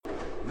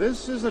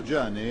This is a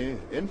journey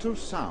into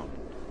sound.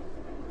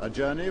 A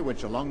journey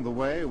which along the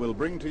way will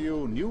bring to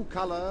you new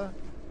color,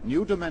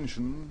 new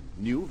dimension,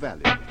 new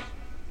values,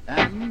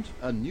 and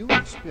a new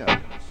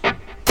experience.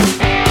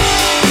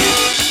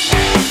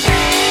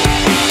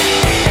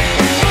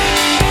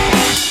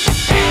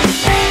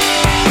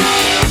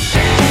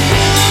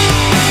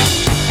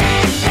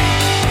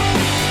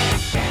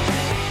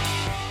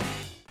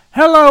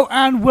 Hello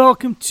and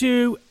welcome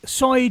to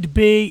Side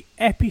B,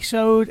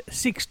 episode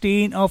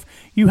 16 of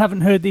You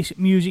Haven't Heard This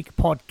Music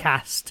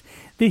podcast.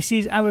 This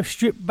is our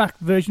stripped back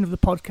version of the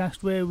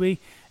podcast where we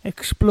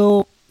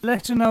explore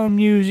lesser known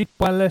music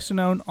by lesser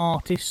known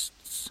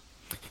artists.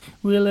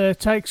 We'll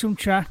take some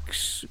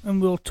tracks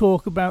and we'll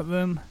talk about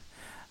them.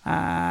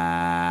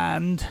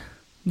 And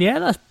yeah,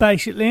 that's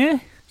basically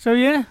it. So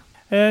yeah,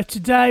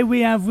 today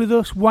we have with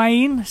us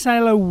Wayne. Say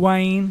hello,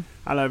 Wayne.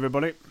 Hello,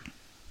 everybody.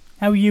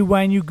 How are you,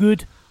 Wayne? You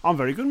good? I'm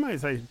very good,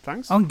 mate.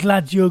 Thanks. I'm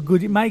glad you're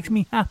good. It makes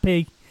me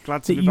happy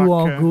Glad to that be you back,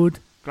 are good.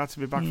 Glad to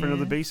be back for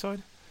another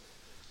B-side.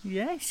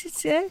 Yes,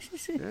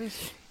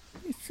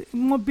 it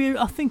might be.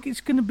 I think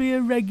it's going to be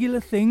a regular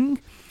thing,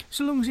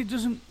 so long as it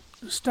doesn't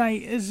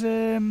stay as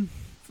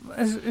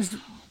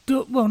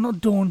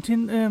not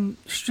daunting,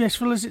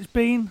 stressful as it's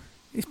been.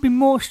 It's been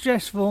more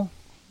stressful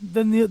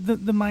than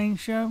the main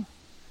show.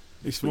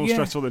 It's more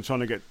stressful than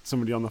trying to get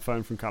somebody on the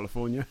phone from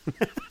California.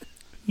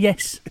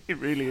 Yes. It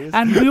really is.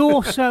 And we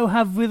also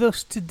have with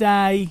us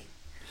today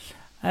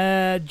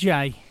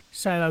Jay.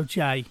 Say hello,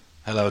 Jay.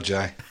 Hello,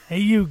 Jay. Are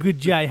you good,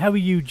 Jay? How are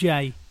you,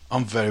 Jay?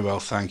 I'm very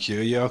well, thank you.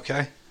 Are you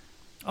okay?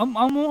 I'm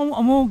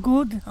all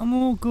good. I'm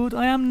all good.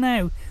 I am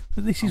now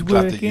that this is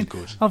glad working. that you're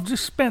good. I've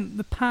just spent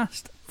the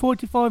past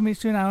 45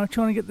 minutes to an hour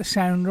trying to get the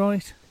sound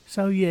right.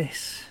 So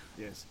yes.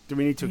 Yes. Do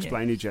we need to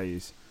explain who Jay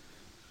is?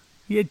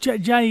 Yeah,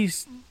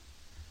 Jay's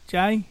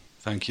Jay.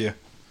 Thank you.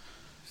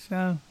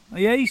 So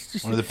yeah, he's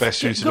just one of the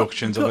best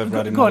introductions I've ever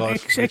had in my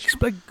life.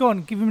 Go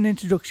on, give him an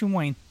introduction,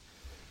 Wayne.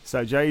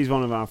 So Jay is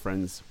one of our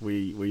friends.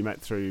 We met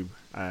through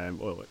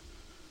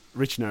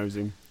Rich knows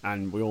him,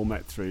 and we all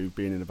met through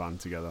being in a band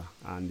together.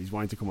 And he's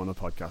wanting to come on the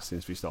podcast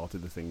since we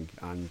started the thing,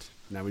 and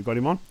now we've got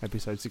him on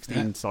episode 16.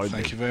 Yeah, Side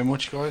thank B. you very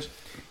much, guys.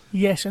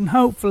 Yes, and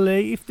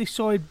hopefully, if this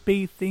Side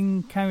B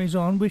thing carries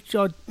on, which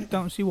I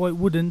don't see why it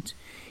wouldn't,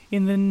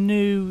 in the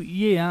new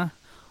year,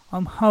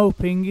 I'm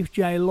hoping if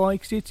Jay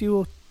likes it, he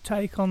will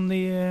take on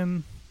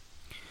the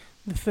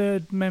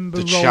third member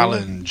role. The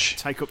challenge.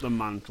 Take up the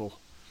mantle.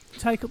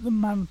 Take up the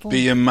mantle.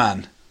 Be a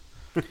man.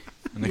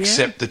 And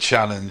accept the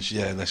challenge.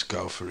 Yeah, let's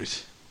go for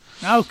it.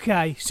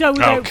 Okay, so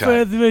without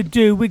further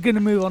ado, we're going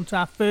to move on to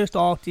our first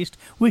artist,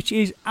 which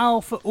is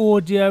Alpha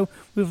Audio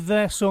with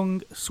their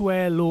song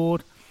Swear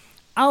Lord.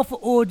 Alpha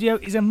Audio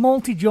is a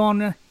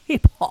multi-genre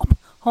hip-hop,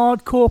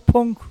 hardcore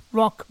punk,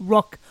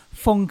 rock,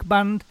 funk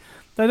band.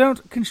 They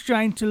don't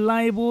constrain to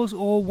labels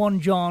or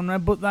one genre,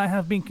 but they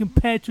have been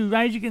compared to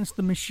Rage Against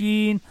the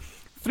Machine,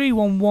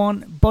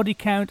 311, Body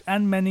Count,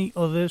 and many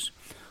others.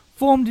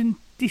 Formed in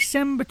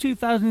December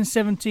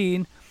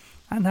 2017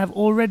 and have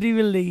already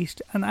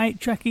released an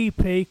 8-track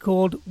EP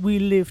called We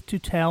Live to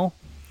Tell,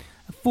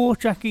 a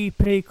 4-track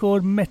EP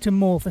called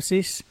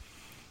Metamorphosis,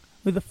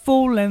 with a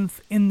full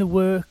length in the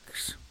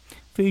works,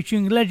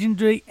 featuring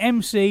legendary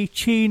MC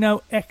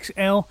Chino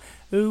XL,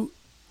 who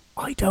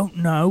I don't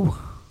know,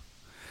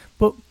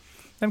 but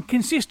they're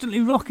consistently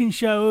rocking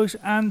shows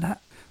and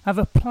have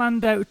a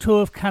planned out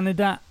tour of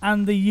Canada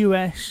and the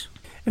US.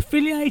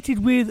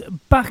 Affiliated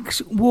with Bax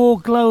War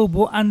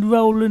Global and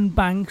Roland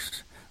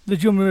Banks, the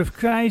drummer of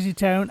Crazy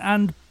Town,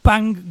 and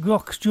Bang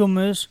Grox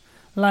drummers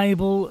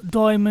label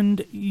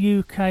Diamond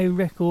UK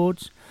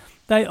Records.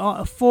 They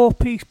are a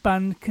 4-piece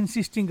band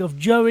consisting of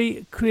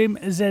Joey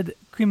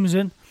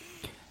Crimson,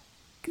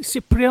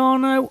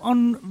 Cipriano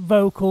on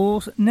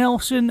vocals,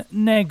 Nelson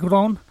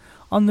Negron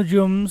on the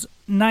drums,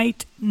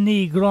 Nate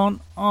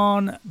Negron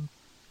on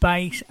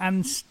bass,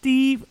 and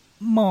Steve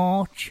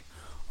March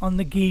on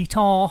the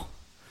guitar.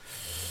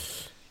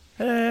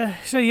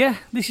 So yeah,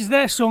 this is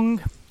their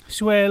song,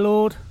 Swear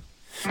Lord.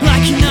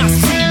 I cannot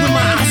see when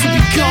my eyes will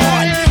be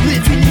gone.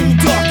 Living in the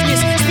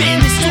darkness,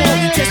 spitting this storm.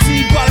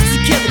 Destiny brought us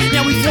together,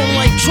 now we flow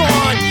like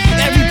Tron.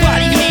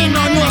 Everybody hating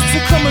on us, so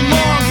come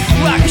along.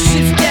 Rocket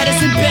ship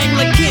status and bang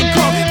like King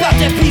Kong. About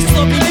that peace,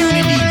 love, and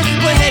unity.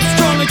 We're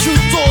headstrong, a true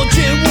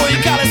soldier and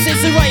warrior. Got a sense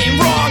of right and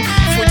wrong.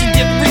 14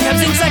 different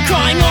rehabs inside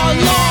crying all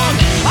along.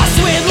 I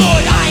swear,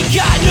 Lord, I ain't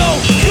got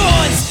no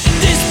guns.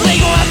 This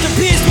blade gon' have to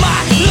pierce my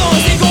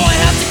lungs. They gon'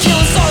 have to kill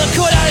us all and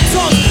cut out our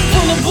tongues.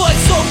 Full of blood,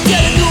 so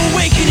dead, a new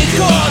awakening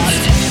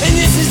comes. And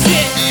this is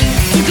it,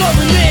 the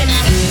government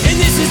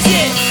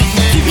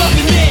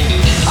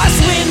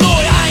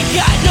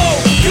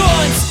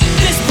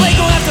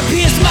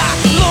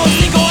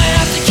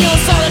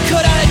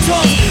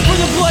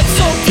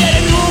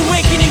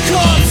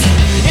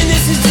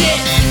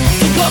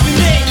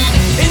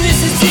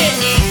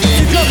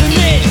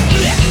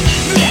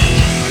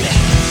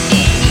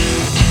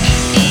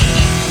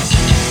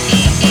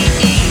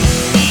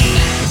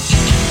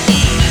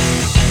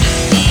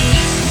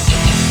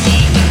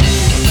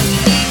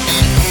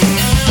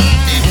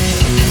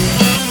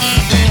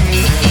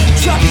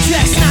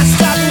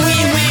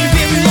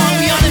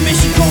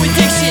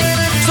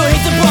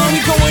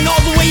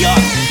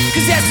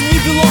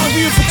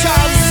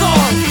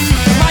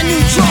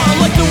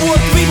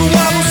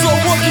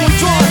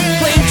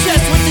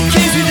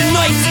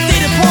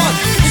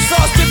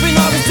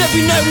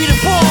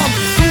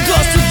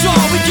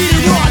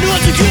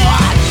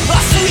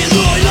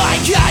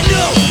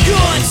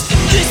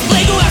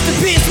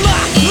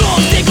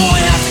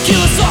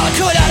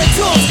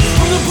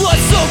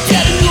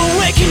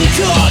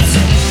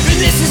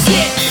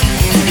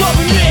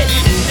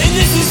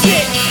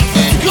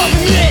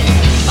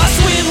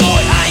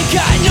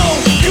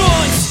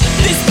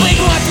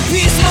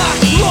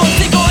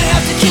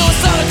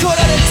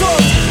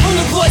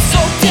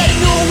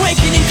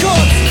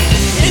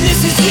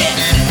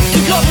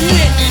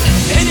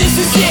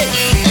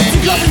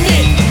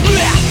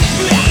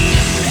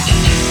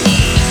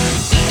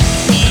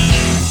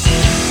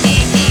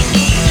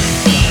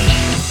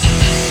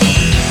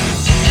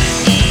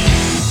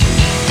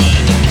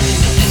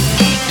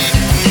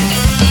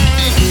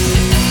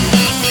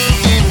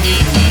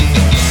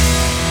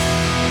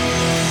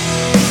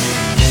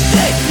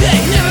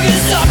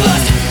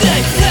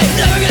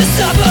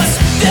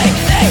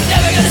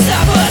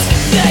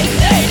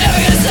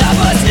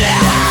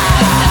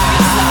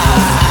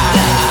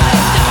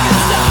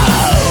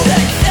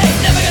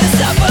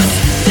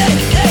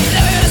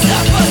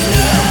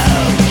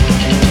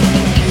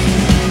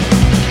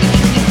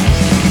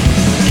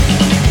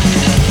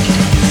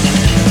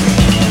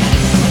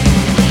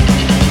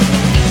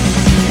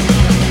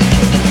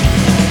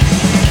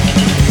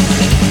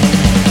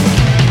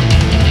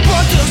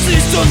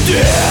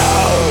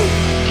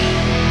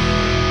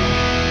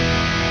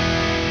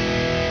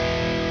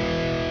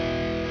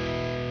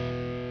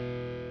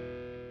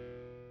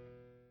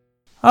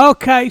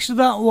Okay, so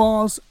that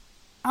was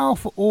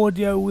Alpha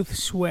Audio with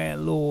Swear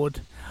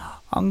Lord.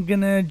 I'm going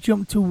to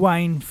jump to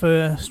Wayne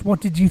first. What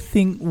did you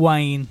think,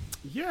 Wayne?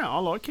 Yeah, I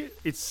like it.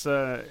 It's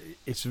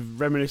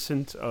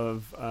reminiscent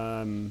of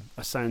a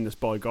sound that's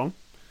bygone.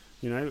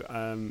 You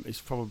know,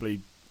 it's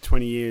probably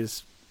 20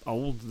 years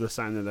old, the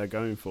sound that they're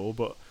going for,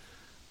 but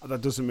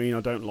that doesn't mean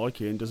I don't like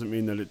it, and doesn't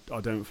mean that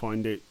I don't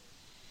find it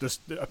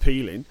just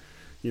appealing.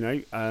 You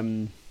know,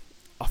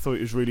 I thought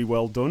it was really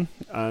well done.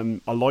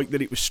 I like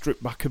that it was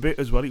stripped back a bit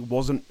as well. It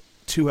wasn't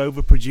too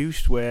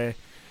overproduced, where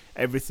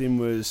everything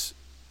was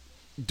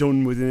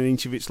done within an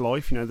inch of its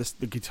life. You know,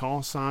 the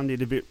guitar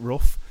sounded a bit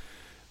rough,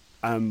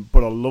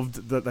 but I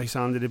loved that they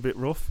sounded a bit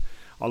rough.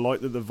 I like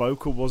that the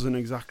vocal wasn't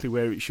exactly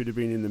where it should have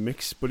been in the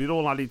mix, but it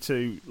all added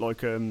to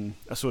like a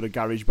sort of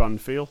garage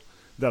band feel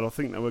that I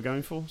think they were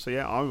going for. So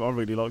yeah, I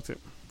really liked it.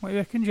 What do you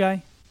reckon,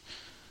 Jay?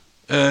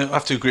 I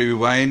have to agree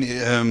with Wayne.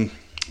 It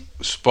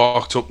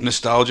sparked up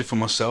nostalgia for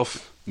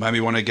myself. Made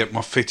me want to get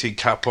my fitted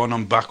cap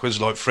on backwards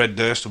like Fred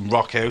Durst and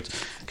rock out.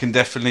 Can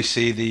definitely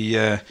see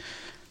the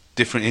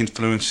different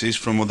influences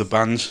from other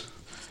bands.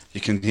 You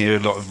can hear a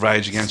lot of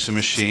Rage Against the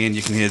Machine.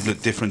 You can hear the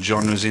different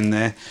genres in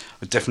there.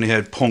 I definitely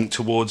heard punk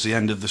towards the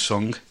end of the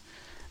song.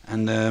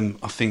 And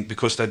I think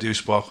because they do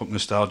spark up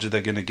nostalgia,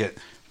 they're going to get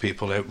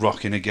people out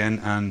rocking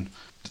again and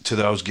to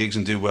those gigs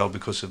and do well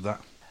because of that.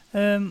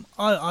 I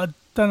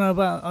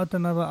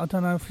don't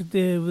know if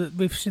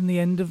we've seen the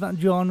end of that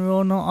genre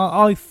or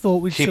not. I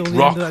thought we'd hip saw the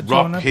rock, end of that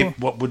rock, genre. hip.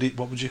 What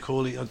would you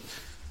call it?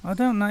 I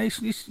don't know.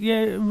 It's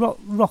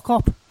rock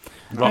op.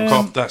 Rock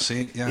op. That's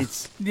it. Yeah.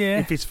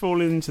 If it's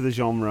falling into the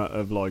genre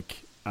of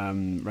like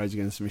Rage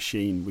Against the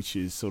Machine, which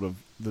is sort of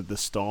the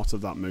start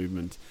of that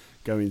movement,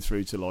 going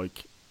through to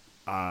like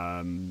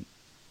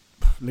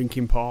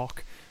Linkin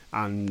Park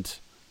and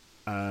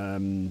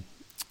Limp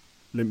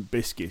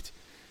Bizkit,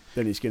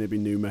 then it's going to be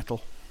new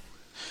metal.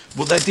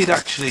 Well, they did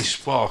actually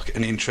spark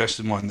an interest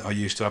in mine that I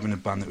used to have in a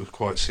band that was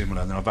quite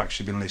similar, and I've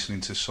actually been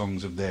listening to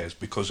songs of theirs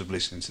because of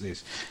listening to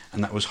this,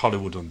 and that was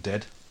Hollywood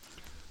Undead.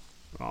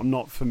 I'm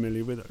not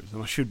familiar with those,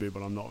 and I should be,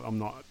 but I'm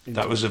not.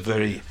 That was a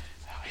very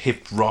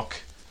hip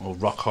rock or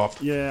rock hop.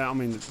 Yeah, I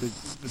mean,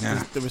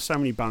 there were so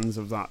many bands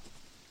of that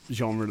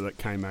genre that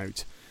came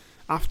out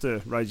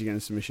after Rage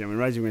Against the Machine. I mean,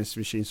 Rage Against the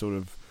Machine sort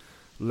of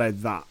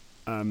led that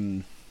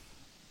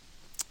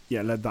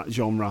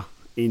genre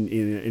in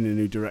a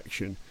new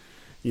direction.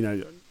 You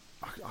know,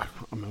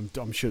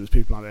 I'm sure there's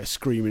people out there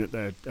screaming at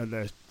their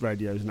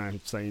radios now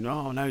saying,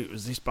 "Oh no, it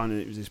was this band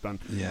and it was this band."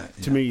 Yeah.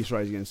 To me, it's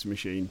Rage Against the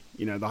Machine.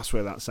 You know, that's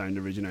where that sound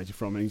originated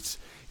from, and it's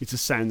a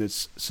sound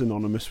that's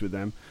synonymous with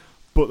them.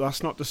 But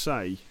that's not to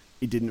say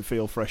it didn't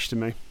feel fresh to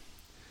me.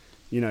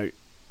 You know,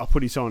 I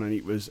put it on and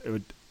it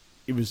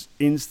was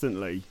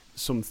instantly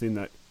something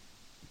that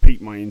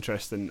piqued my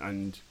interest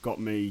and got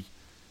me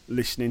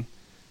listening.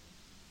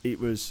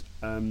 It was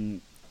the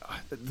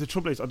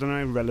trouble is I don't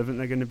know how relevant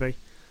they're going to be.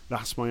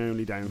 That's my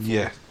only downfall.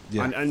 Yeah.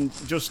 And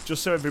just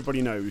so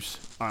everybody knows,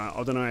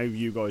 I don't know how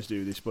you guys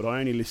do this, but I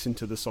only listen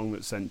to the song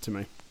that's sent to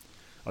me.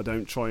 I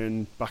don't try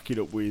and back it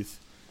up with,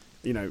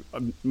 you know,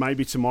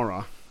 maybe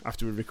tomorrow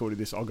after we've recorded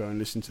this, I'll go and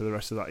listen to the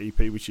rest of that EP,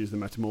 which is the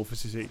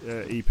Metamorphosis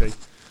EP.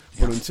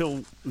 But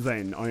until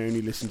then, I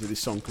only listen to this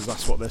song because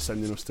that's what they're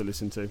sending us to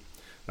listen to.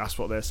 That's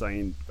what they're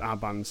saying. Our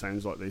band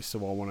sounds like this, so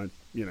I want to,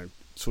 you know,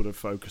 sort of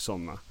focus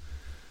on that.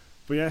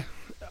 But yeah.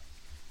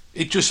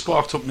 It just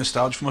sparked up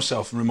nostalgia for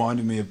myself and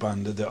reminded me of a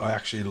band that I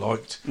actually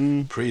liked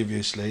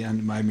previously,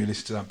 and made me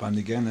listen to that band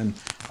again. And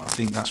I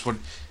think that's what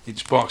it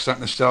sparks, that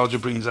nostalgia,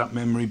 brings that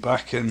memory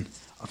back, and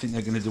I think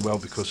they're going to do well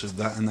because of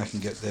that, and they can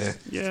get their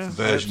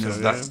version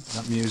of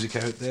that music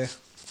out there.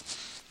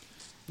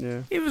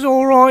 Yeah, it was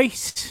all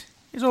right.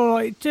 It's all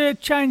right.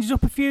 It changes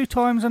up a few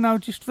times. I know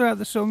just throughout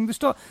the song.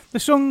 The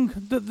song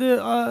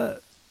that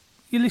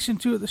you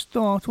listened to at the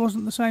start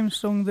wasn't the same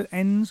song that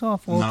ends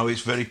off. No,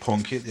 it's very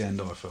punky at the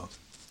end, I felt.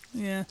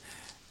 Yeah.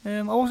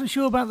 I wasn't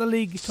sure about the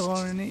lead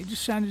guitar in it. It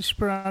just sounded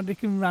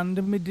sporadic and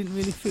random. It didn't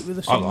really fit with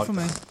the song for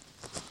me.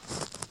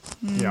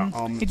 Yeah.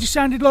 It just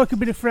sounded like a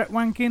bit of fret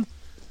wanking.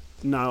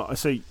 No, I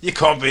see. You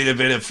can't beat a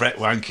bit of fret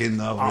wanking,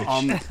 though, Rich.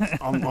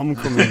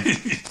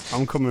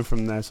 I'm coming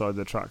from their side of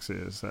the tracks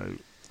here. So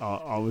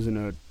I was in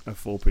a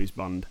 4-piece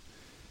band.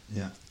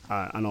 Yeah.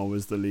 And I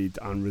was the lead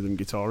and rhythm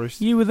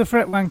guitarist. You were the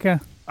fret wanker.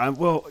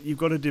 Well, you've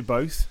got to do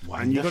both,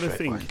 and you've got to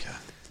think.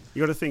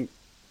 You got to think.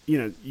 You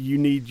know, you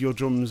need your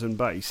drums and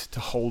bass to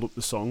hold up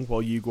the song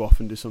while you go off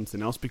and do something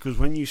else. Because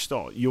when you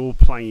start, you're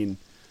playing,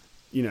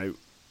 you know,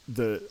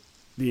 the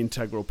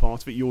integral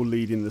part of it. You're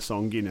leading the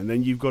song in, and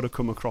then you've got to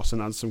come across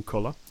and add some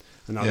colour.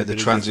 Yeah, the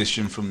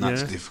transition from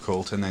that's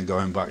difficult, and then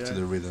going back to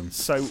the rhythm.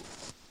 So,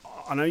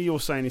 I know you're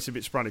saying it's a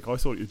bit sporadic. I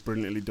thought it was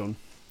brilliantly done.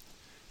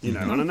 You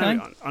know, and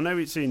I know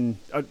it's in.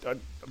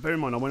 Bear in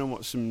mind, I went and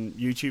watched some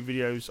YouTube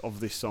videos of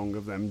this song,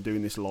 of them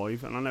doing this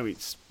live, and I know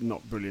it's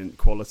not brilliant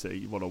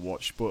quality what I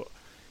watched, but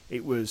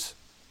it was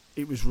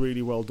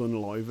really well done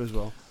live as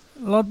well.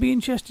 Well, I'd be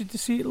interested to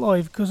see it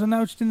live because I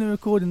noticed in the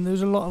recording there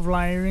was a lot of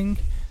layering.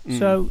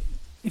 So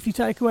if you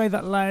take away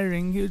that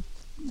layering,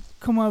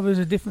 come over as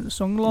a different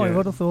song live. Yeah.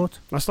 I'd have thought.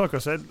 That's like I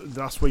said.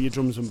 That's where your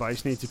drums and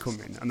bass need to come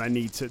in, and they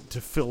need to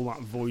fill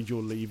that void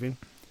you're leaving.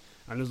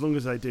 And as long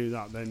as they do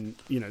that, then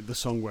the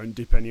song won't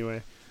dip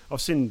anywhere.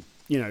 I've seen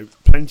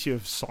plenty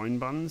of sign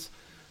bands,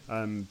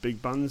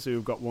 big bands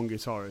who've got one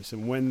guitarist,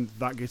 and when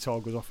that guitar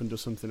goes off and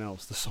does something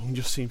else, the song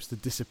just seems to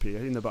disappear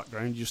in the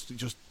background.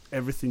 Just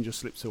everything just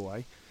slips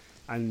away,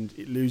 and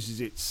it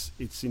loses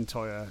its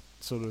entire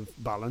sort of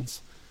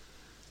balance.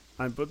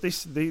 But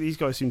these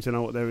guys seem to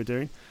know what they were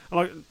doing.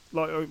 And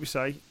like we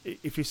say,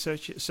 if you're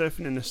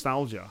surfing in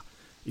nostalgia,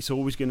 it's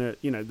always gonna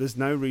there's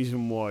no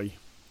reason why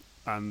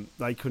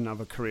they couldn't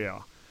have a career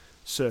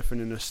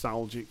surfing a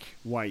nostalgic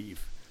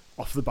wave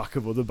off the back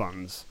of other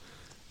bands.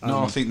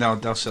 No, I think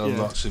they'll sell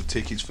lots of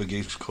tickets for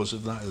gigs because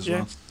of that as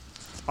well.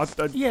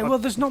 Well,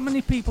 there's not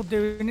many people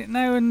doing it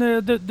now, and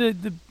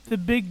the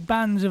big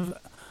bands of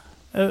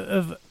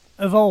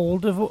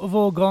old have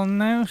all gone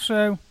now.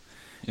 So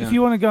if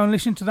you want to go and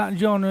listen to that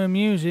genre of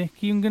music,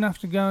 you're going to have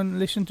to go and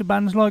listen to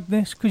bands like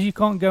this, because you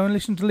can't go and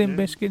listen to Limp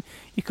Bizkit.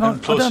 You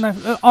can't. I don't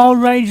know. Are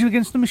Rage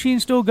Against the Machine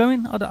still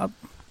going?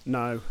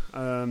 No.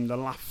 The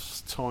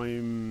last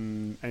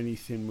time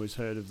anything was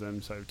heard of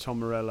them, so Tom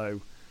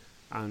Morello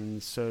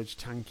and Serge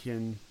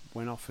Tankian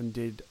went off and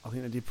they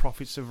did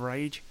Prophets of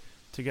Rage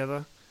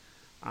together,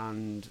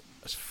 and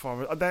as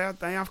far as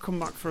they have come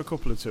back for a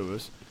couple of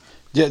tours.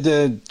 Yeah,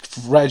 the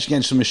Rage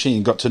Against the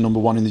Machine got to number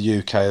 1 in the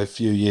UK a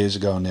few years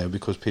ago now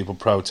because people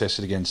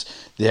protested against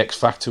the X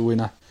Factor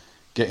winner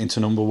getting to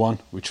number 1,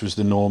 which was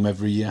the norm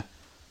every year.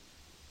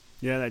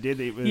 Yeah, they did.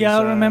 It was,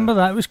 I remember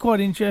that. It was quite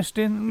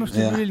interesting. It must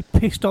have really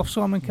pissed off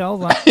Simon Cowell.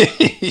 That.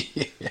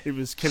 It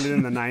was Killing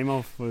in the Name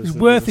of. It was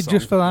worth it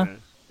just for that. Yeah.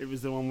 It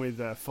was the one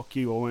with "Fuck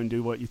you, I won't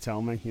do what you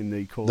tell me" in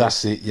the chorus.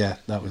 That's it. Yeah,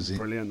 that was it.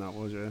 Brilliant. That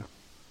was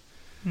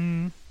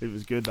It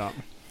was good. That.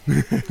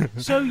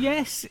 So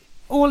yes,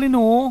 all in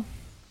all,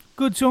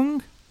 good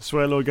song.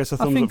 Swear Lord gets a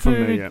thumbs up from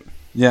me.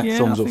 Yeah,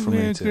 thumbs up from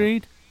me too.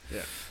 Agreed.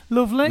 Yeah.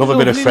 Lovely. Love a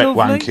bit of fret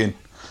wanking.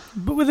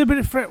 But with a bit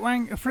of fret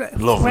wank.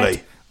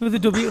 Lovely. With a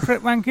W at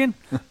fret wanking.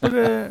 But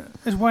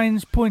as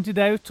Wayne's pointed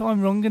out,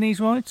 I'm wrong and he's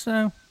right.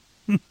 So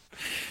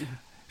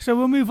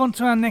we'll move on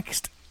to our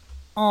next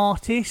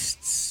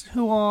artists,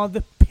 who are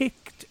the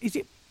Picked. Is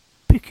it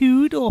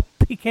Piqued or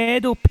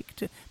Picked or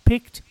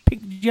Picked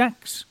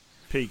Jacks?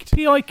 Peaked.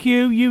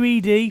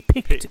 Piqued.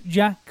 Picked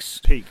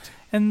Jacks. Peaked.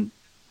 And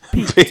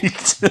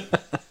Peaked.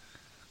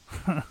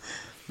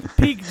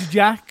 Picked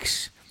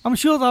Jacks. I'm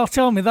sure they'll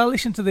tell me. They'll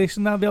listen to this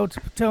and they'll be able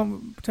to tell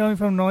me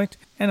if I'm right.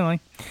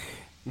 Anyway,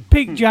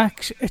 Picked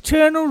Jacks,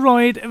 Eternal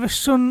Ride of a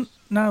Sun.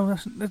 No,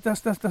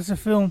 that's a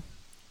film.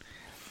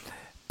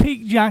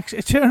 Picked Jacks,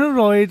 Eternal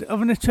Ride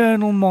of an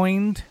Eternal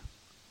Mind.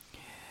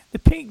 The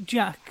Picked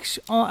Jacks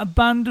are a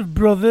band of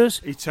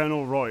brothers.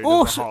 Eternal Ride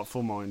of the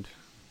Heartful Mind.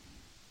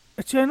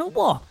 Eternal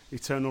what?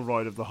 Eternal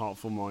Ride of the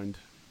Heartful Mind.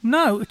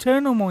 No,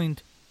 Eternal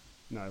Mind.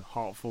 No,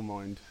 Heartful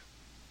Mind.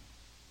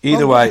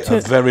 Either way,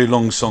 a very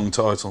long song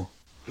title.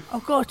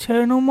 I've got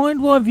Eternal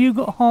Mind. Why have you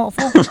got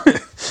Heartful?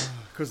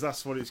 Because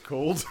that's what it's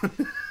called.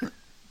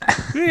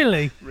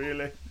 Really?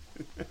 Really.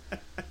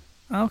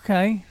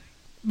 Okay.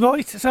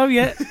 Right, so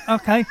yeah,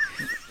 okay.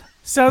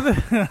 So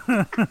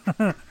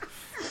the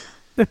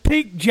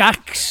Picked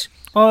Jacks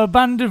are a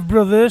band of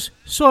brothers,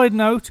 side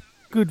note,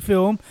 good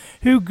film,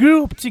 who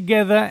grew up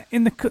together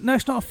in the... No,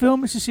 it's not a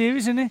film, it's a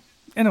series, isn't it?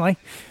 Anyway,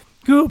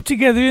 grew up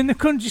together in the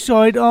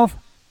countryside of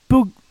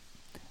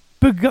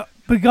Bugano,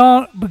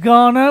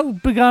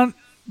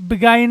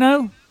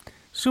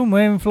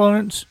 somewhere in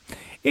Florence,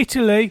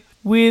 Italy,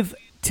 with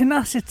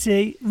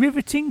tenacity,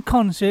 riveting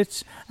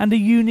concerts, and a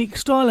unique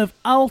style of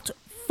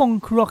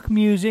alt-funk rock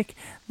music.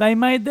 They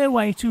made their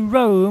way to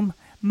Rome,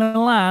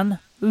 Milan,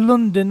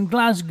 London,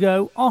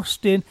 Glasgow,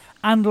 Austin,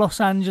 and Los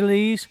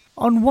Angeles.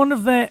 On one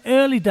of their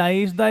early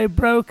days, they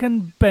broke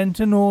and bent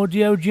an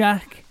audio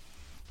jack.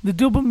 The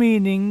double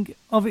meaning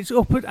of its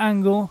upward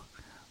angle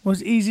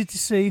was easy to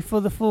see for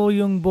the 4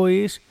 young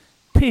boys.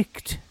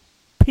 Picked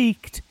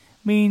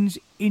means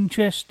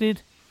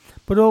interested,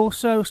 but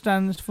also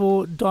stands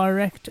for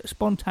direct,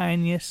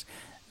 spontaneous,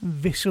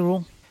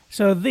 visceral.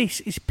 So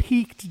this is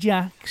Picked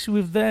Jacks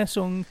with their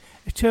song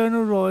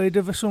Eternal Ride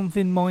of a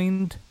Something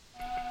Mind.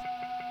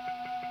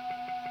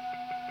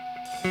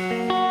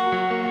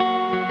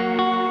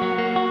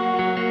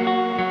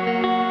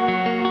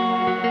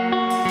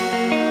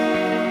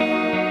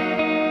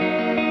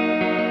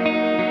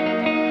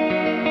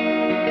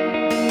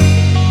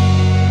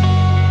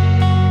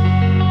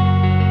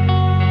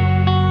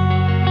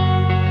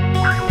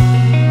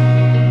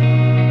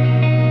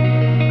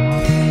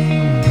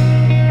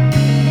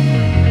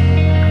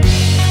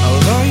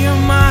 Although your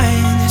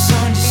mind is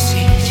on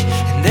deceit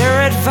and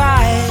their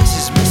advice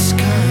is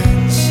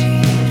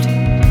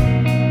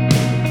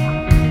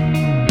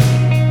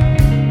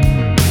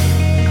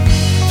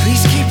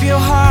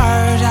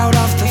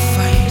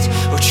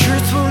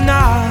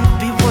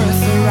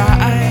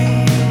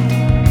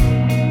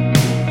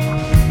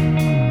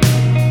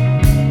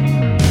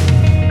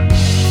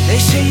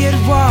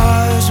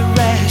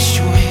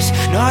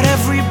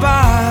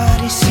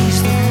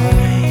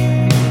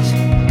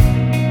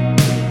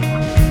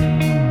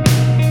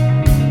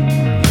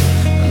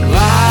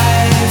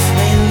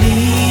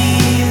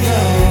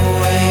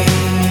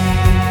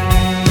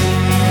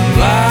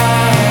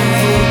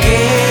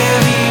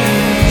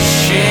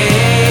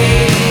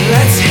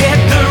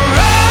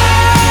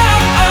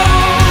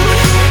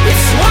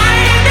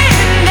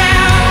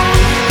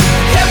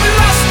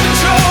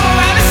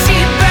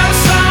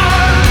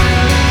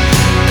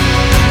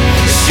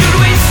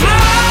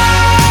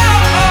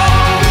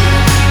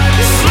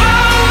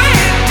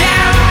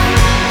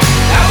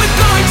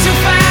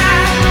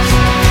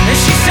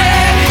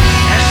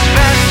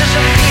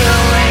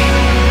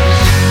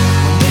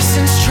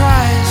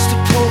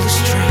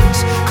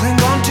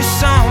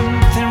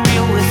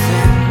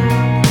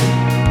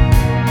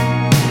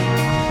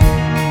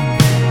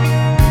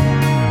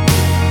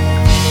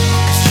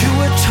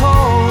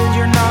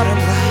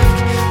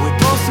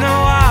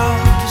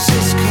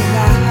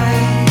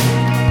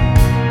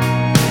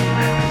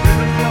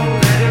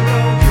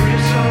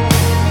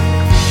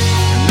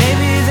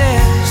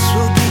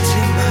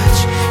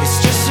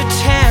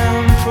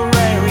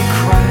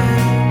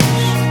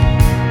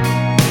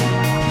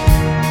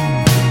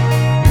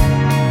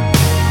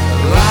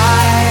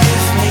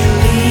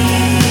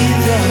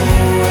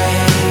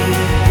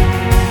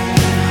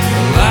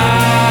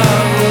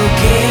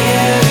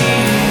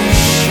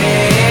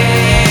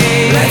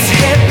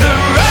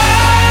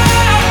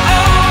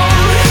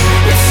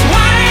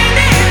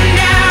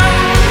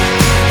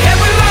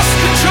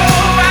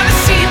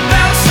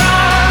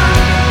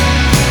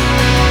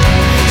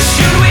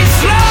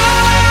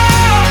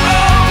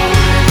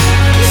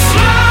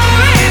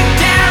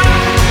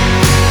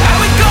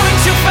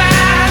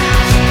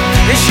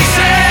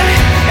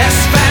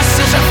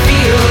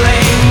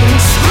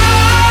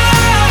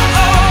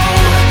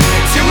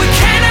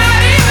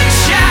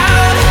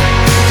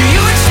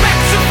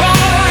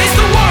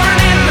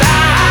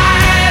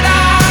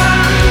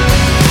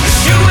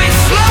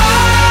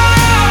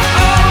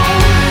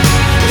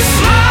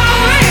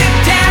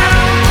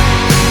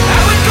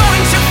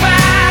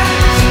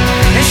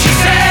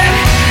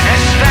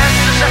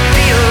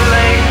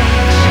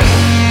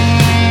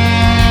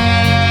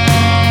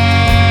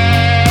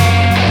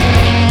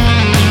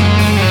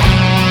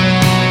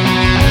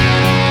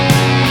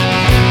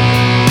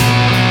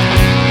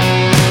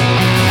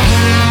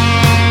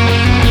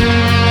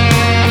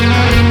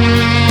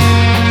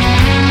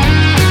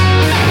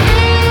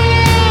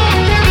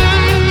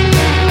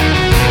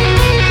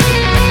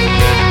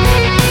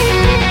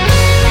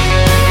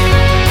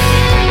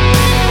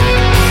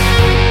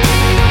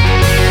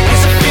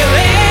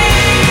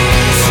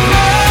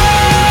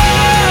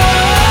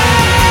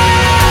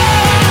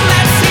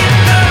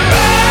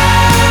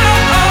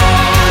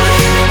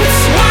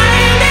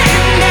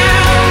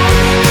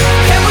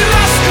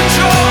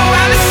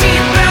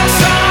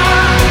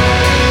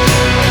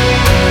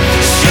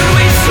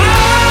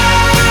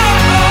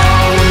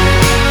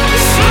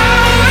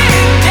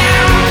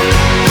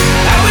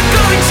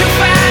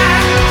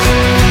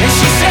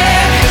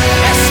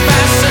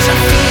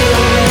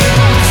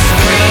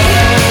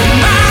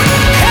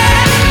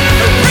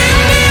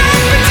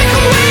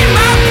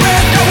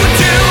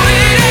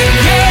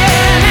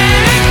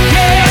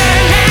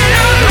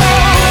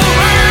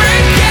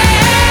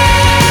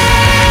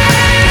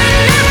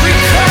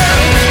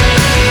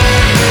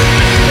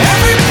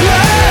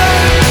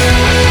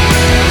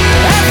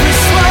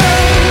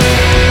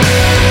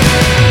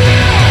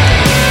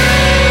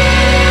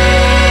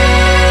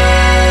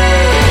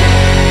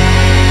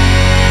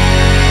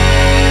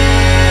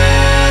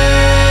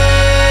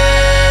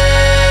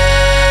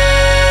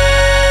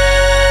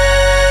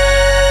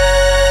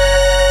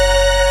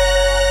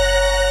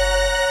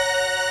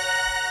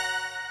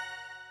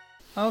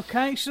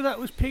Okay, so that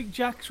was Pig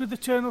Jacks with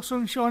Eternal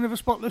Sunshine of a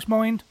Spotless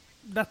Mind.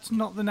 That's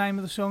not the name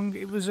of the song.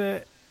 It was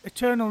a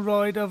Eternal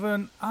Ride of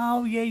an...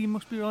 Oh, yeah, you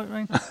must be right,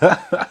 Rain.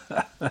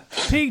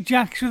 Pig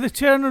Jacks with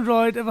Eternal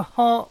Ride of a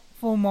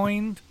Heartful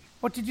Mind.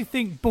 What did you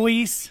think,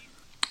 boys?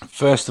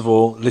 First of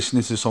all,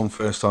 listening to the song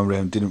first time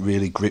round didn't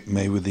really grip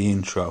me with the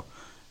intro.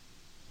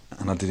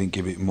 And I didn't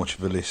give it much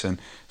of a listen.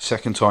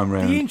 Second time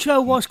round... The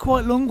intro was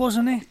quite long,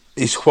 wasn't it?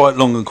 It's quite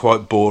long and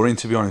quite boring,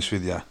 to be honest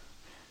with you.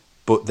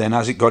 But then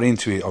as it got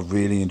into it, I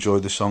really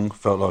enjoyed the song.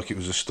 Felt like it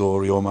was a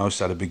story almost,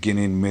 had a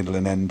beginning, middle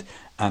and end.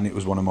 And it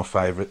was one of my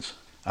favourites.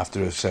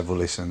 After several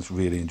listens,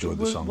 really enjoyed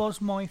the song. It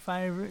was my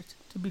favourite,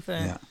 to be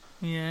fair.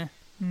 Yeah.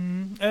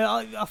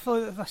 I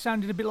thought that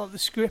sounded a bit like the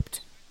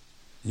script.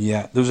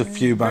 Yeah, there was a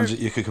few bands that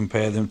you could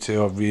compare them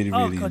to. I really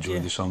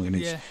enjoyed the song. And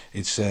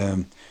it's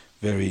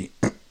very...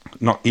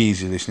 not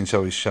easy listening,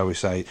 shall we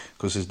say,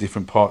 because there's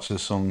different parts of the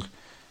song.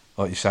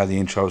 Like you say, the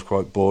intro is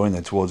quite boring,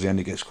 then towards the end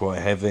it gets quite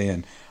heavy,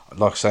 and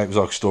like I say, it was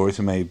like a story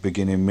to me,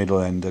 beginning, middle,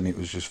 end, and it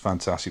was just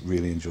fantastic.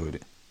 Really enjoyed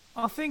it.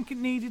 I think it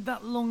needed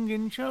that long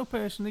intro,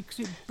 personally,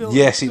 because it built.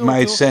 Yes, it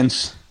made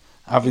sense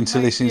having to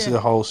listen to the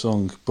whole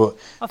song, but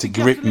to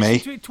grip me. You have to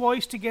listen to it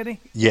twice to get it.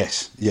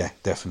 Yes, yeah,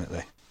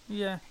 definitely.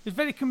 Yeah, it's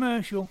very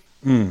commercial.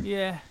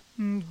 Yeah,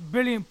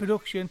 brilliant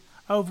production.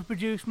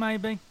 Overproduced,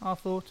 maybe, I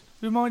thought.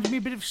 Reminded me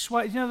a bit of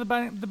Suede. You know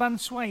the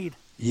band Suede?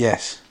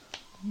 Yes.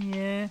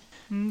 Yeah.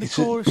 The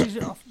chorus is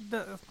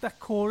that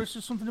chorus.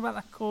 There's something about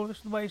that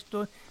chorus, the way it's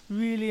done.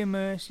 Really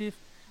immersive.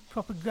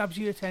 Proper grabs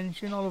your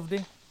attention. I loved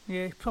it.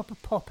 Yeah, proper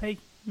poppy.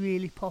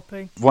 Really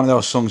poppy. One of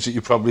those songs that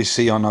you probably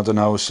see on, I don't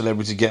know,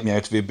 Celebrity Get Me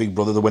Out of Here, Big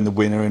Brother, the Win the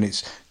Winner, and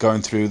it's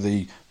going through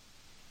the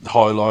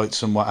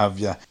highlights and what have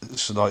you.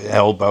 It's like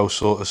Elbow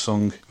sort of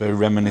song. Very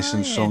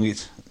reminiscent song.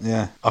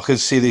 Yeah, I could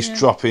see this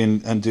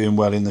dropping and doing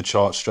well in the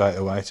charts straight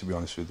away, to be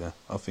honest with you.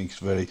 I think it's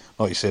very,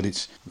 like you said,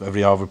 it's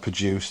very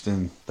overproduced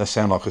and they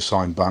sound like a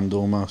signed band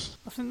almost.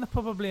 I think they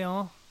probably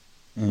are.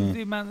 With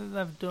the amount that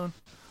they've done.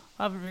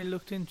 I haven't really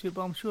looked into it,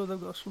 but I'm sure they've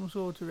got some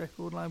sort of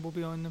record label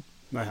behind them.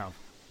 They have.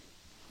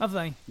 Have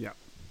they? Yeah.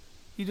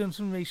 You done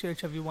some research,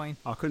 have you, Wayne?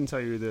 I couldn't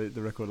tell you who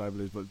the record label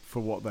is, but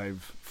for what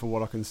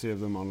I can see of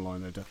them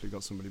online, they've definitely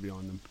got somebody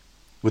behind them.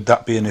 Would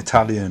that be an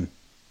Italian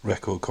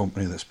record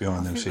company that's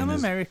behind them? They're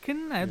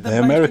American.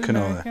 They're American,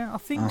 are they? I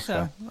think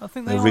so. I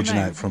think they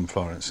originate from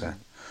Florence.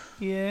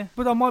 Yeah,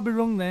 but I might be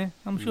wrong there.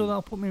 I'm sure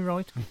they'll put me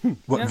right.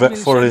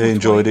 Thoroughly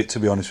enjoyed it, to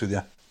be honest with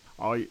you.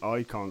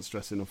 I can't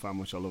stress enough how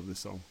much I love this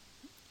song.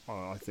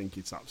 I think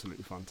it's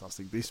absolutely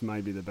fantastic. This may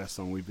be the best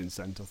song we've been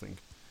sent, I think.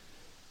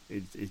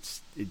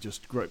 It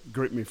just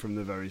gripped me from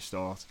the very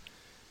start.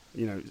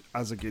 You know,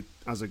 as a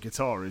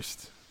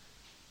guitarist,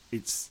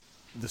 it's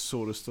the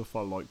sort of stuff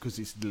I like because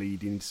it's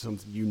leading to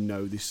something. You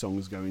know this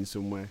song's going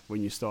somewhere.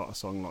 When you start a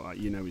song like that,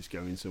 you know it's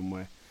going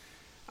somewhere.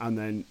 And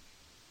then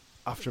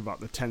after about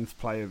the 10th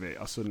play of it,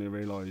 I suddenly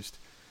realised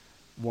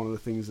one of the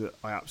things that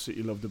I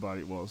absolutely loved about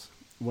it was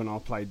when I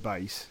played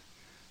bass,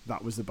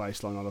 that was the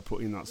bass line I'd have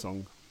put in that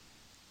song.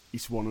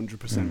 It's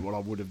 100% what I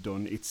would have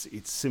done. It's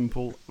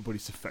simple, but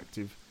it's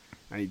effective,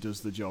 and it does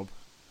the job.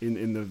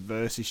 In the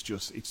verse,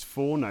 it's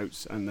 4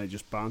 notes, and they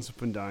just bounce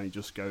up and down. It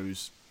just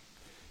goes,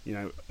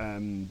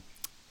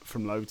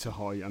 from low to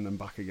high, and then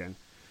back again,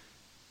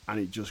 and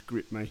it just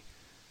gripped me.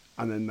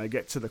 And then they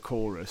get to the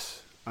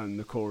chorus, and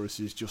the chorus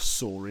is just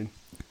soaring,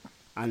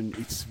 and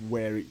it's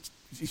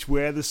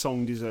where the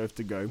song deserved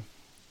to go.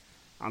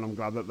 And I'm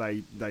glad that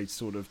they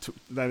sort of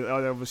they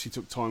obviously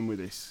took time with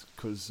this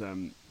because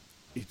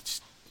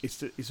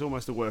it's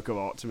almost a work of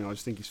art to me. I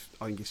think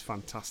it's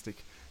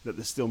fantastic that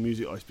there's still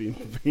music that's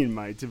being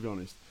made. To be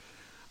honest,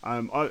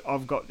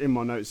 I've got in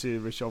my notes here,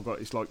 Rich.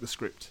 It's like the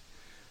script,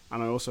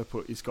 and I also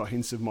put it's got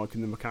hints of Mike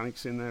and the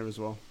Mechanics in there as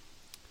well.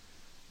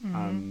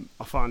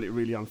 I find it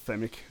really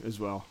anthemic as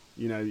well.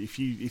 You know,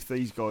 if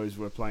these guys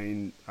were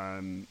playing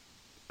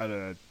at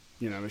a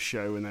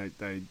show and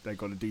they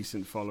got a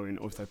decent following,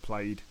 or if they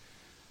played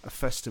a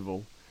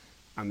festival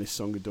and this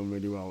song had done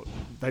really well,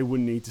 they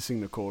wouldn't need to sing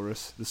the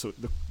chorus.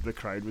 The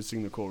crowd would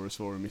sing the chorus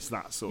for them. It's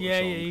that sort of song. Yeah,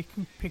 you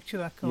can picture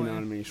that. You know what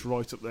I mean? It's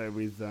right up there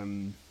with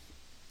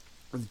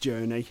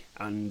Journey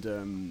and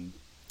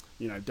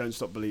Don't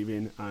Stop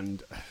Believing,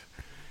 and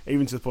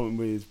even to the point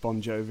with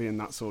Bon Jovi and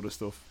that sort of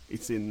stuff.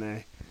 It's in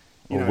there.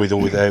 Or With or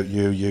Without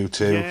You, U2,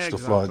 stuff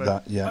exactly. Like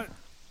that. Yeah.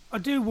 I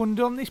do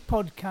wonder on this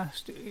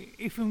podcast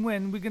if and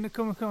when we're going to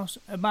come across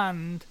a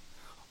band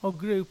or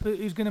group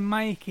who's going to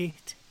make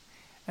it,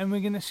 and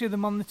we're going to see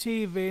them on the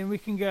TV, and we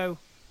can go,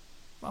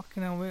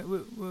 fucking hell,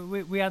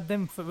 we had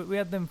them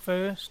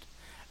first,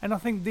 and I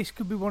think this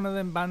could be one of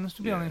them bands,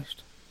 to be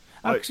honest.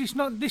 Because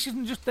this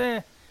isn't just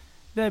their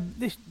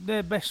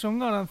best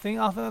song. I don't think.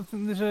 I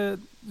think there's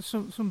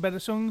some better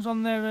songs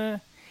on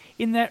their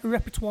in their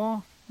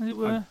repertoire, as it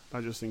were.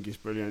 I just think it's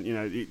brilliant. You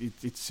know,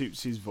 it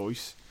suits his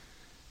voice.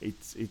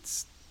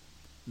 It's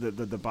the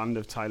band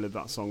have tailored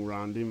that song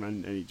around him,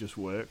 and it just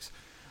works.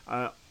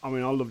 I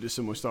mean, I loved it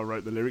so much that I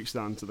wrote the lyrics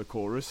down to the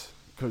chorus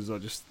because I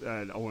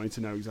wanted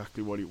to know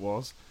exactly what it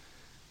was.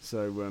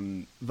 So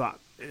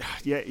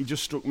it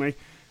just struck me.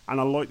 And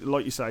I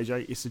like you say,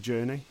 Jay, it's a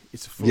journey.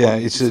 It's a full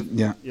it's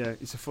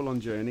a full-on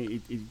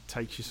journey. It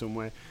takes you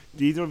somewhere.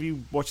 Did either of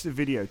you watch the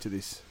video to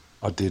this?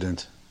 I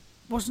didn't.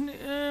 Wasn't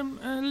it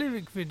a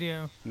lyric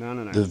video?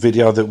 No. The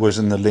video that was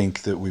in the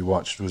link that we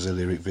watched was a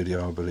lyric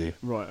video, I believe.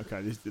 Right,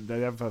 okay. They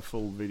have a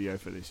full video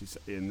for this,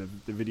 and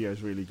the video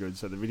is really good.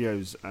 So the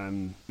video's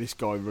this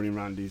guy running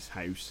around his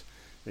house,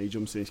 and he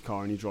jumps in his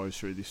car and he drives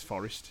through this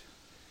forest,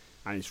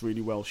 and it's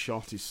really well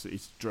shot.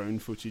 It's drone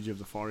footage of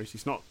the forest.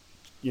 It's not,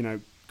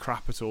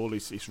 crap at all.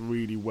 It's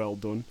really well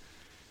done,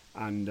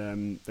 and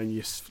then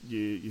you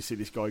see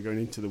this guy going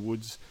into the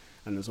woods.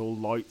 And there's all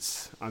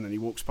lights, and then he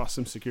walks past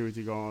some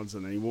security guards,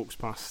 and then he walks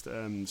past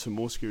some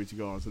more security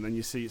guards, and then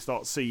you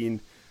start seeing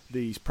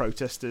these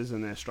protesters,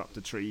 and they're strapped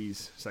to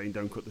trees, saying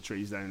 "Don't cut the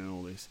trees down" and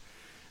all this.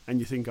 And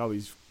you think, oh,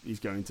 he's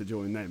going to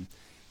join them.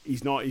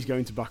 He's not. He's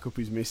going to back up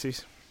his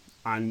missus.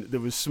 And there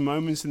was some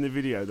moments in the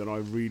video that I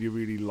really,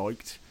 really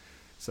liked.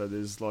 So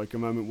there's like a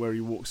moment where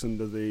he walks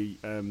under the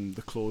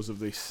claws of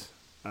this.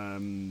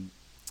 I'm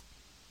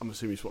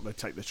assuming it's what they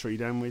take the tree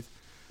down with.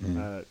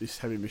 This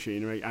heavy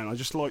machinery, and I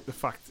just like the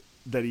fact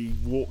that he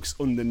walks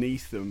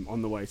underneath them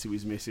on the way to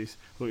his missus.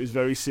 I thought it was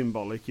very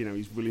symbolic.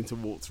 He's willing to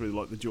walk through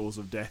like the jaws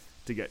of death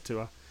to get to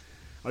her.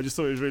 I just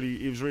thought it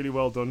was really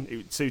well done.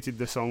 It suited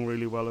the song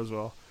really well as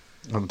well.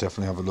 I'll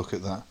definitely have a look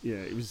at that. Yeah,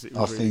 it was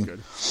really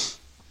good.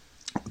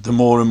 The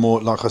more and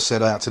more, like I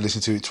said, I had to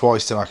listen to it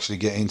twice to actually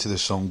get into the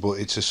song, but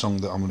it's a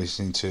song that I'm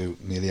listening to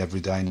nearly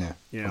every day now.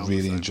 Yeah, I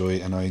really enjoy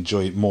it, and I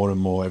enjoy it more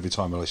and more every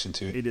time I listen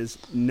to it. It has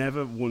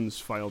never once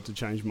failed to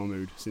change my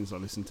mood since I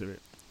listened to it.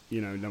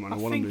 No matter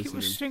what I'm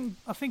listening.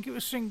 I think it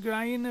was Sing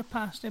Gray in the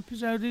past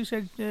episode who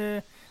said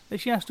that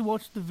she has to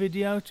watch the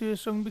video to a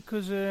song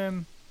because it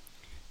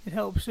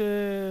helps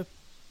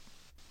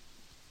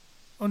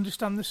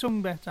understand the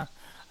song better.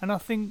 And I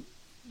think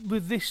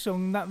with this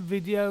song, that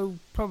video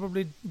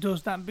probably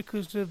does that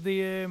because of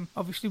the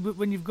obviously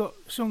when you've got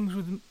songs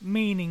with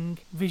meaning,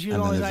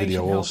 visualisation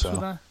helps with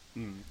that.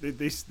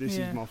 This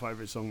is my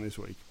favourite song this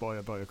week by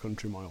a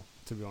country mile.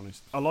 To be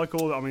honest, I like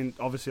all. I mean,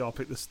 obviously I'll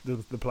pick the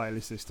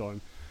playlist this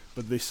time,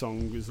 but this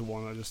song is the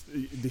one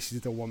this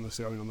is the one that's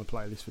going on the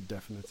playlist for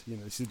definite.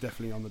 This is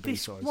definitely on the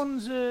B-sides.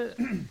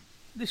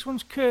 This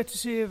one's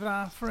courtesy of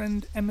our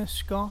friend Emma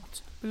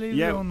Scott. Believe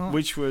it or not,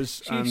 which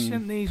was she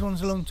sent these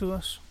ones along to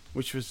us.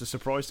 Which was a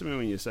surprise to me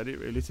when you said it,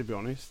 really, to be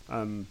honest.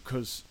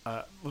 Because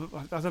I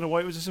don't know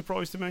why it was a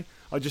surprise to me.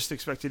 I just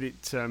expected it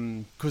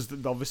because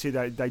obviously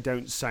they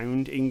don't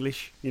sound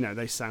English.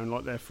 They sound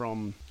like they're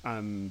from.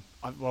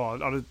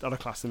 I'd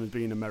class them as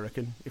being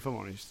American, if I'm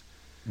honest.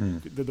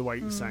 The way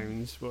it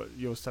sounds. But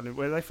you're telling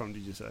where are they from?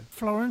 Did you say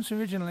Florence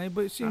originally?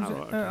 But it seems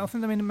I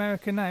think they're in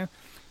America now.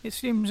 It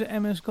seems that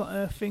Emma's got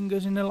her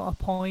fingers in a lot of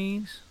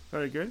pies.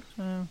 Very good.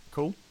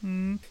 Cool.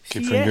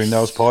 Keep fingering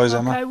those pies,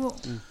 Emma.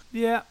 Okay,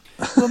 yeah.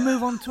 We'll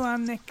move on to our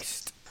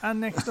next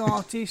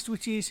artist,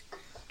 which is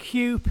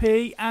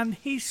QP and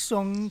his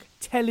song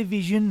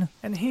Television.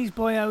 And his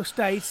bio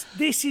states,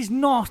 "This is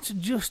not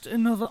just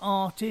another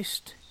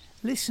artist.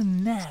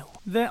 Listen now.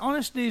 There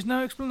honestly is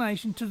no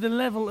explanation to the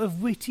level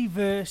of witty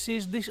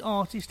verses this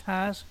artist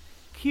has.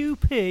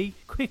 QP,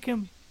 quick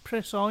and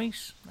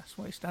precise, that's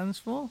what it stands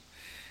for,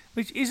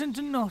 which isn't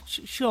a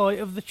notch shy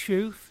of the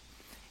truth.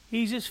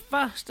 He's as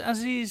fast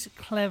as he's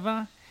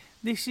clever.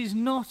 This is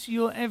not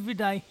your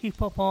everyday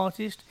hip-hop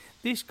artist.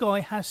 This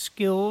guy has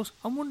skills."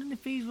 I'm wondering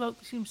if he's wrote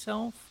this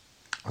himself.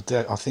 I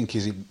think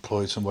he's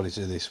employed somebody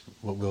to this,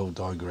 but we'll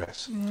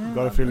digress. Yeah, I've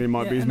got a feeling it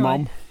might be his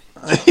mum.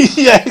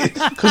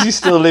 Yeah, because he's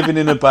still living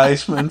in a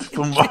basement,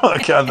 from what I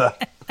gather.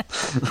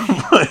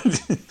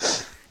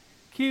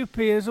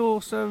 QP has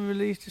also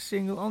released a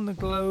single on the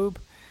Globe,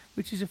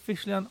 which is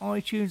officially on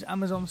iTunes,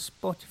 Amazon,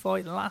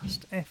 Spotify,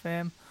 Last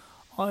FM,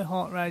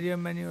 iHeartRadio,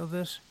 and many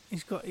others.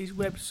 He's got his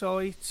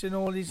websites and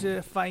all his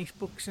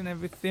Facebooks and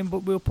everything, but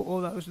we'll put all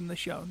those in the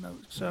show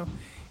notes. So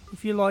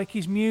if you like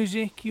his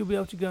music, you'll be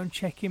able to go and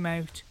check him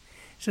out.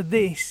 So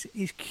this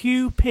is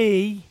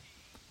QP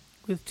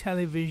with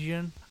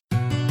Television.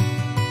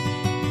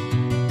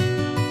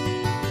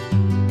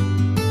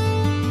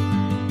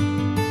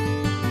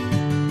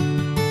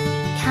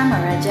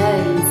 Camera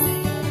Jones.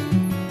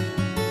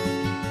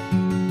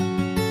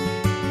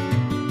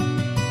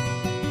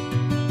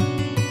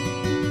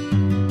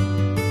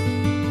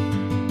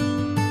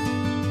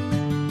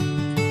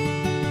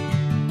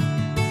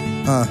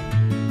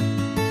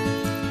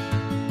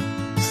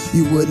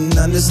 You wouldn't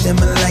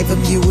understand my life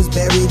if you was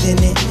buried in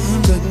it.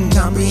 Couldn't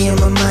comprehend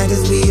my mind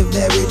cause we are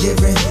very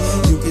different.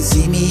 You could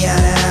see me eye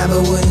to eye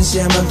but wouldn't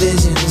share my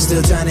vision.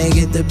 Still trying to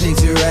get the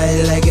picture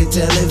right like a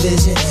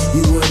television.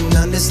 You wouldn't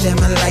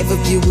understand my life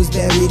if you was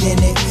buried in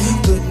it.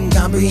 Couldn't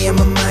comprehend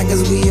my mind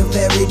cause we are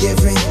very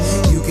different.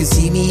 You can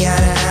see me eye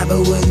to eye,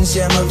 but wouldn't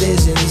share my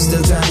vision.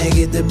 Still trying to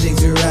get the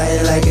picture right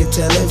like a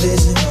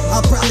television. I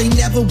probably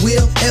never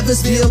will ever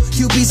spill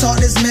QB's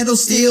hard as metal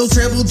steel.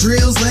 Treble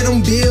drills, let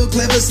them build.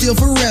 Clever, still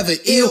forever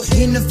ill.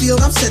 In the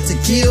field, I'm set to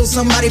kill.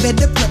 Somebody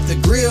better prep the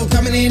grill.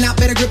 Coming in out,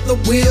 better grip the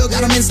wheel.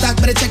 Got them in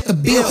stock, better check the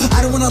bill.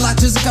 I don't wanna lot,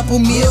 just a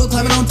couple mil.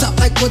 Climbing on top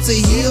like what's a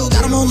hill.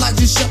 Got them on lock,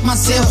 just shut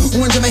myself.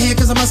 Orange in my hair,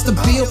 cause I must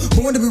appeal.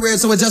 Born to be rare,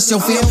 so adjust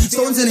your feel.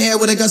 Stones in the hair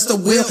with a gust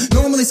of will.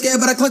 Normally scared,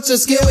 but I clutch your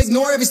skill.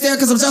 Ignore every stare,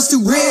 cause I'm just too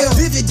real.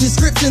 Vivid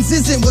descriptions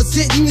isn't what's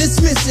hitting,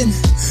 it's missing.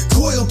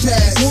 Coil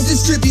pass, won't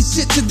distribute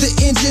shit to the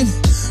engine.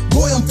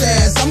 Boy, I'm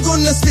fast, I'm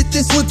gonna spit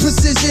this with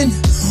precision.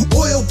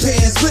 Oil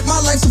pans, split my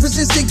life's a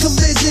persistent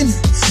collision.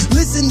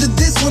 Listen to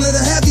this one, it'll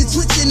have you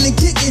twitching and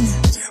kicking.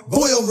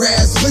 Boil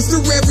raps,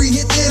 blister every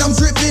hit that I'm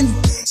dripping.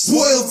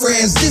 Spoil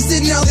friends,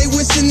 distant now they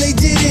wishing they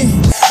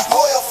didn't.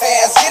 Oil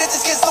fans, get it,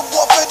 this gets the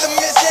war for the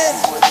mission.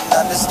 Wouldn't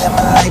understand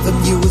my life if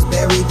you was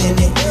buried in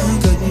it.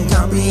 Couldn't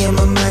comprehend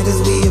my mind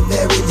cause we are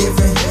very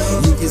different.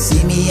 You can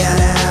see me eye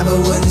to eye but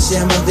wouldn't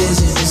share my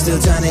vision.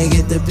 Still trying to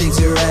get the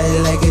picture right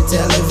like a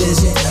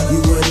television. You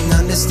wouldn't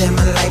understand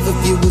my life if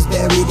you was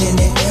buried in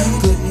it.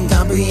 Couldn't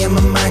comprehend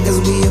my mind cause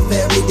we are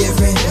very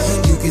different.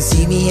 You can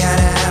see me eye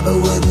to eye but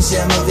wouldn't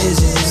share my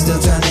vision.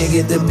 Still trying to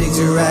get the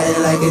picture right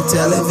like a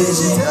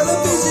television.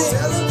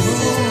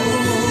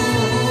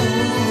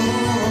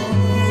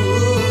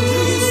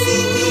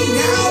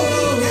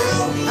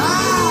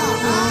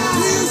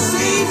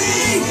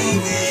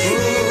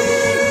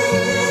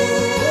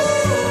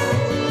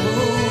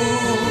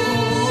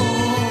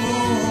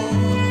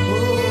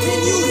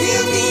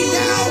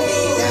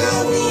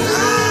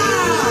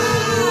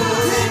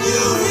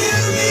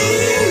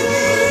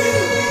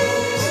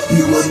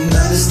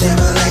 Wouldn't understand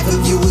my life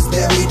if you was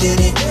buried in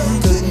it.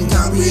 Couldn't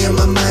comprehend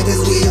my mind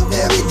cause we are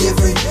very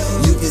different.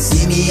 You can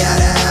see me eye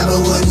to eye but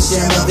wouldn't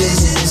share my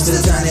vision.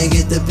 Still trying to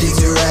get the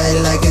picture right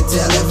like a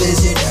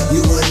television.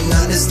 You wouldn't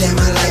understand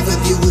my life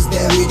if you was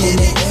buried in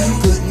it.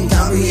 Couldn't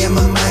comprehend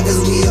my mind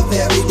cause we are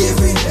very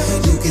different.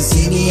 You can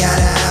see me eye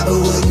to eye but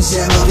wouldn't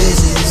share my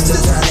vision.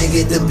 Still trying to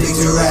get the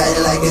picture right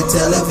like a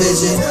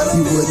television.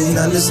 You wouldn't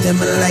understand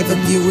my life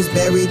if you was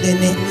buried in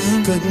it.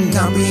 Couldn't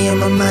comprehend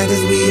my mind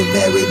cause we are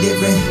very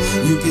different.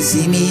 You can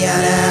see me eye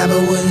to eye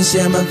but wouldn't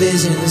share my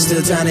vision.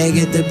 Still trying to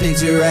get the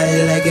picture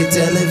right like a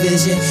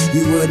television.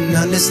 You wouldn't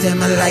understand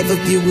my life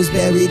if you was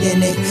buried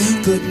in it.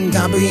 Couldn't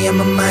comprehend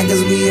my mind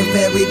cause we are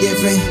very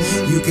different.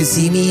 You can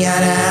see me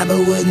eye to eye but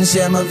wouldn't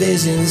share my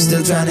vision.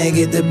 Still trying to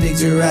get the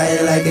picture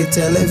right like a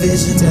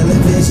television.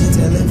 Television,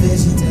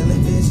 television, television,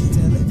 television,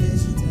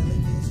 television.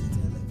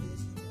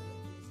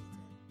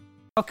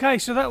 Okay,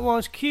 so that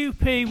was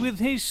QP with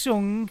his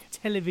song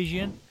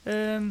Television.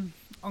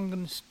 I'm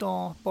going to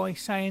start by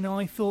saying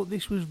I thought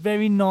this was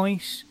very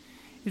nice.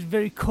 It's a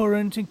very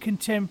current and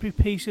contemporary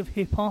piece of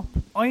hip-hop.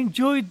 I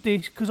enjoyed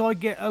this because I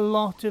get a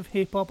lot of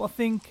hip-hop. I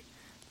think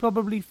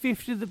probably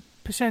 50%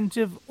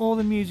 of all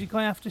the music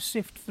I have to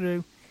sift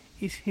through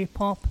is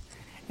hip-hop.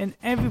 And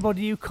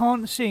everybody who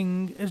can't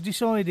sing has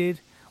decided,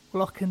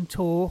 well, I can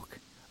talk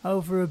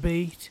over a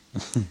beat.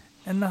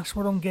 And that's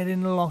what I'm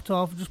getting a lot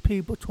of, just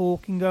people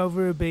talking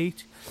over a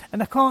beat.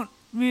 And I can't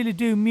really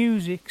do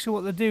music, so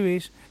what they do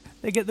is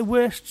they get the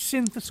worst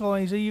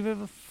synthesizer you've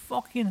ever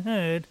fucking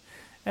heard,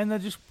 and they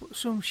just put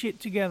some shit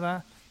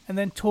together and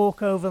then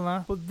talk over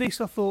that. But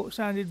this I thought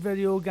sounded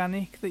very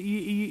organic, that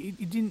you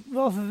didn't,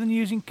 rather than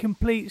using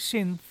complete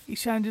synth, it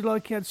sounded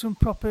like he had some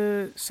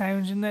proper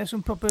sounds in there,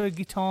 some proper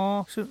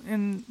guitar,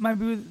 and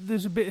maybe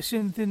there's a bit of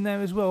synth in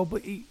there as well,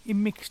 but he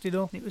mixed it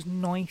up. It was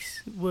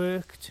nice, it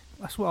worked.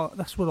 That's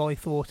what I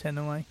thought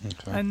anyway.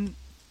 Okay. And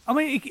I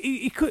mean,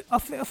 he could. I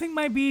think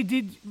maybe he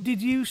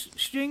did use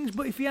strings,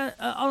 but if he had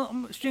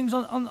strings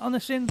on a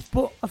synth,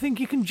 but I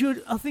think you can judge.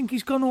 I think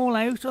he's gone all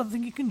out. I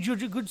think you can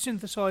judge a good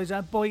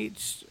synthesizer by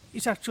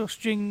its actual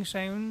string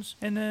sounds,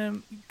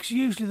 and cause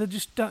usually they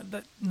just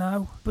don't.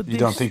 No, but you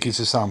don't think it's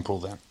a sample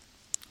then?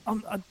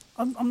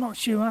 I'm not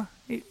sure.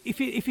 If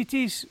it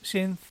is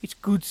synth, it's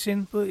good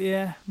synth. But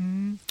yeah.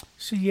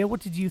 So yeah, what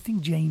did you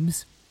think,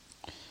 James?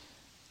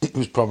 It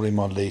was probably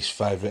my least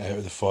favourite out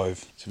of the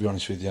 5, to be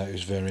honest with you. It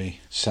was very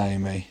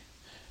samey.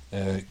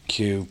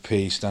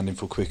 QP standing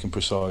for quick and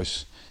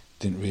precise.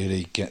 Didn't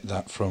really get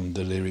that from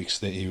the lyrics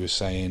that he was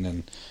saying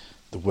and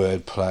the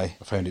wordplay.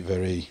 I found it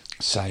very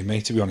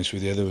samey, to be honest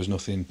with you. There was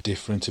nothing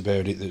different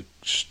about it that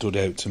stood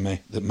out to me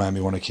that made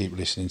me want to keep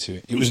listening to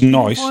it. It was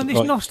nice. You find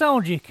this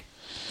nostalgic?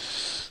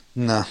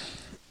 Nah.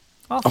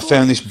 I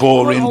found this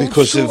boring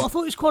because of... I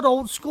thought it was quite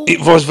old school. It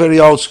was very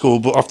old school,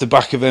 but off the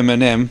back of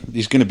Eminem,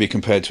 he's going to be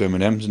compared to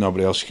Eminem. There's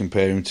nobody else to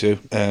compare him to.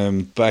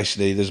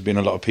 Basically, there's been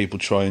a lot of people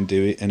try and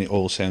do it, and it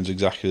all sounds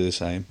exactly the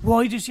same.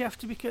 Why does he have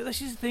to be...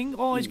 This is the thing.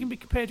 Oh, he's going to be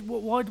compared...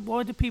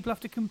 Why do people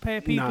have to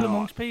compare people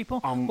amongst people?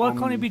 Why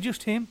can't it be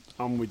just him?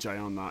 I'm with Jay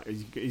on that.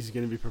 He's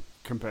going to be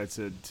compared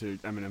to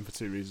Eminem for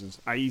 2 reasons.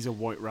 A, he's a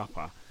white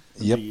rapper.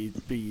 Yep.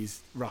 B,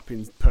 he's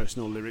rapping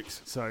personal lyrics.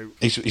 So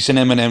it's an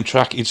Eminem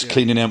track. It's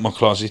cleaning out my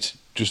closet,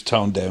 just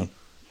toned down.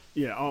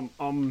 Yeah,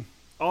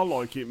 I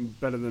like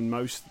it better than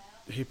most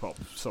hip hop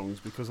songs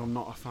because I'm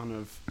not a fan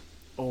of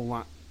all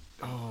that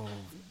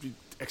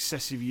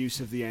excessive use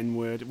of the N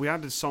word. We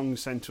had a song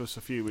sent to us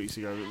a few weeks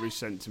ago that Rich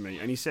sent to me,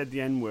 and he said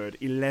the N word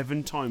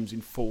 11 times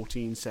in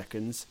 14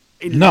 seconds.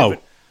 11. No.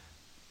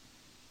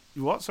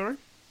 What? Sorry.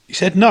 He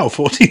said no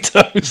 14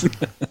 times.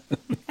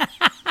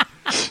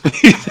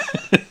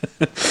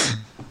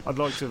 I'd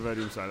like to have heard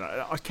him say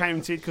that. I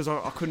counted because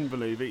I couldn't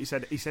believe it. He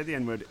said the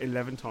N word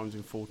 11 times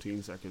in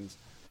 14 seconds.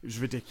 It was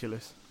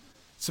ridiculous.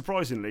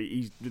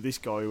 Surprisingly, this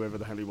guy, whoever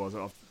the hell he was,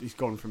 he's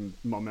gone from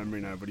my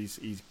memory now, but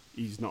he's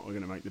not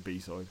going to make the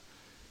B-side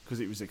because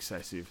it was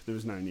excessive. There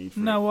was no need for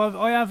it. No,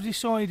 I have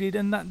decided,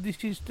 and that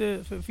this is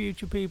for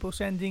future people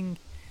sending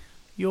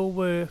your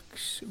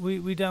works.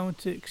 We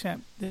don't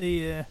accept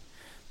the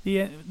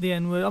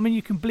N word. I mean,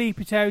 you can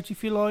bleep it out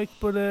if you like,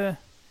 but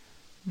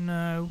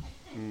no,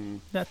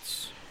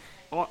 that's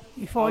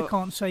if I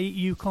can't say it,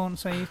 you can't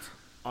say it.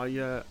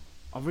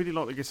 I really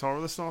like the guitar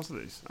at the start of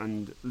this,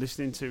 and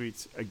listening to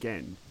it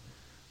again,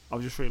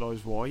 I've just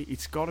realised why.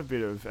 It's got a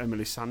bit of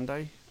Emily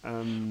Sandé.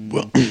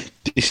 Well,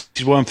 this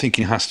is why I'm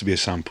thinking it has to be a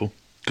sample,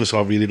 because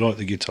I really like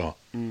the guitar.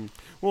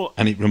 Well,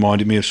 and it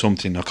reminded me of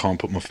something, I can't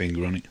put my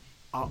finger on it.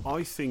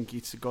 I think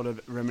it's got a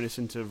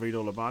reminiscent of Read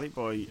All About It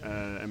by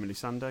Emily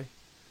Sandé.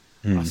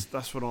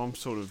 That's what I'm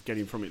sort of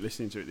getting from it,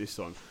 listening to it this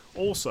time.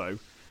 Also,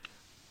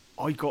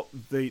 I got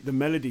the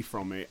melody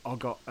from it. I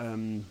got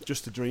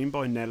Just a Dream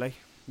by Nelly.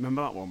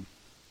 Remember that one?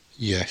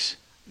 Yes.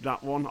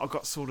 That one, I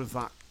got sort of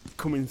that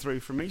coming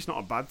through from me. It's not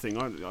a bad thing.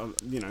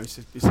 It's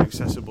an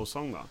accessible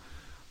song, that.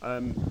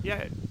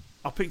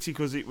 I picked it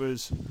because it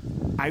was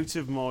out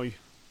of my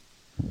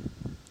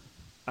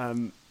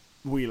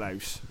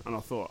wheelhouse, and I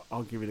thought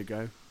I'll give it a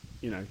go.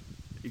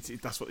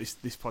 That's what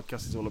this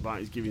podcast is all about,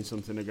 is giving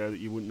something a go that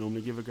you wouldn't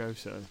normally give a go.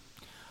 So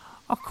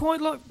I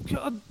quite like...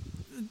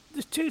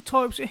 there's two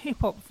types of hip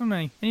hop for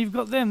me, and you've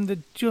got them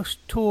that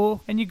just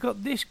talk, and you've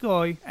got this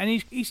guy, and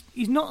he's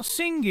not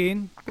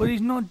singing, but he's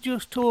not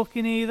just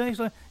talking either. He's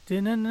like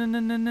he's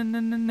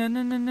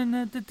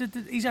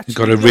actually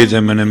got a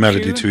rhythm and a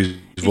melody to his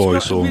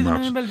voice, got a rhythm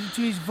almost. and a melody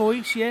to his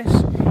voice, yes.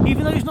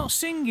 Even though he's not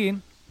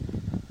singing,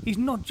 he's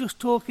not just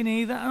talking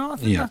either, and I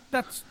think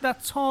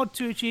that's hard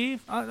to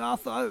achieve. I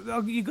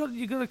thought you got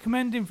to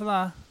commend him for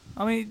that.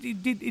 I mean,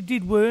 it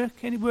did work,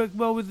 and it worked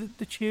well with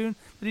the tune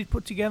that he'd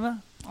put together,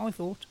 I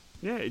thought.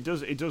 Yeah, it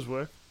does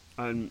work,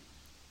 and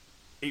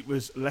it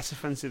was less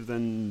offensive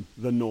than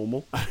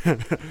normal,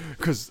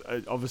 because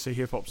obviously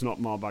hip hop's not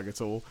my bag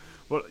at all.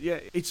 But yeah,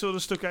 it sort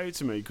of stuck out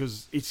to me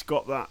because it's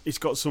got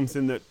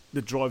something that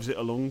drives it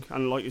along,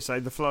 and like you say,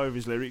 the flow of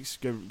his lyrics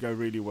go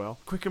really well,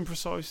 quick and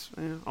precise.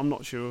 Yeah, I'm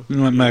not sure.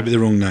 Maybe the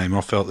wrong name.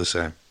 I felt the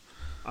same.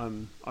 I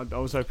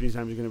was hoping his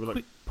name was going to be like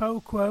Quick Po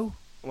Quo.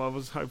 Well, I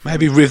was hoping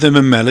maybe rhythm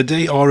and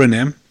melody,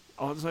 R&M.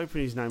 I was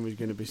hoping his name was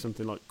going to be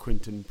something like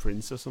Quinton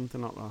Prince or something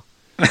like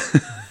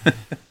that.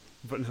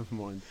 But never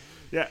mind.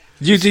 Yeah.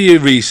 You do your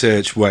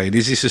research, Wayne.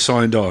 Is this a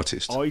signed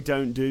artist? I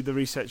don't do the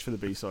research for the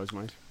B-sides,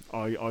 mate.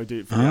 I do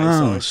it for the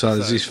A-sides. So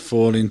does this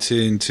fall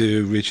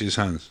into Rich's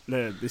hands?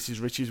 No, this is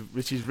Rich's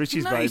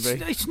no,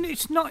 baby.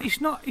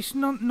 It's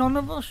not none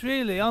of us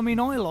really. I mean,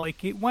 I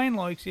like it. Wayne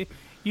likes it.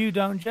 You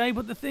don't, Jay.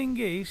 But the thing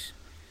is,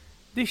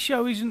 this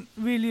show isn't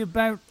really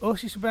about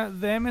us, it's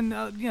about them, and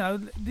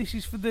this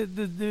is for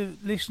the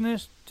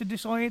listeners to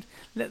decide.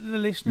 Let the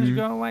listeners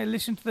go away,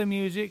 listen to their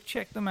music,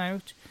 check them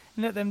out,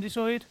 and let them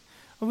decide.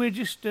 And we're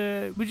just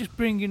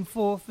bringing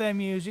forth their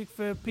music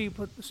for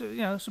people,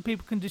 so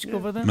people can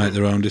discover them, make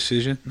their own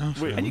decision. No,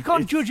 and you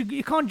can't judge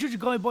a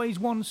guy by his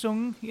one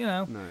song.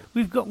 No.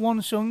 We've got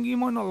one song. You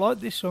might not like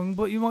this song,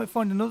 but you might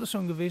find another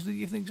song of his that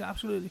you think's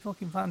absolutely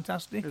fucking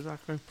fantastic.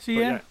 Exactly.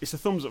 So it's a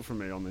thumbs up from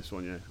me on this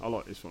one. Yeah, I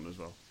like this one as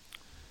well.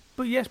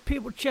 But yes,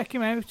 people check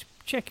him out.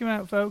 Check him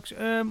out, folks.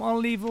 I'll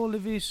leave all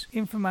of his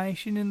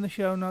information in the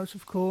show notes,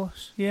 of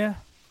course. Yeah.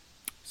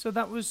 So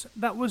that was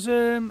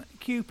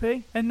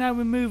QP, and now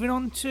we're moving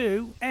on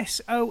to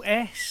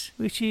SOS,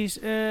 which is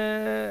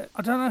I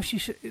don't know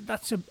if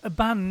that's a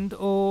band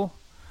or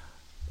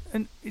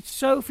it's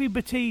Sophie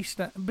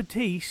Batiste,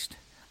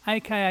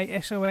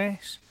 aka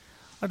SOS.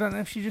 I don't know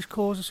if she just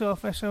calls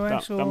herself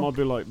SOS that might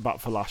be like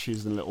Bat for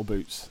Lashes and Little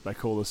Boots. They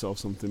call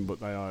themselves something, but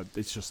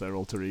it's just their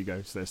alter ego,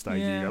 it's their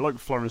stage ego. Like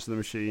Florence and the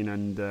Machine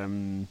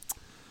and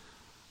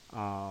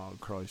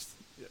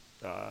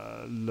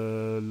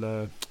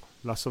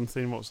La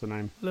something, what's the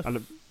name?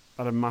 Had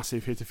a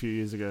massive hit a few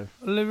years ago.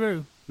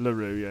 LaRue,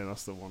 yeah,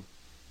 that's the one.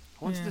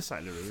 I wanted to say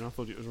LaRue and I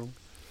thought it was wrong.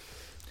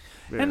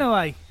 Yeah.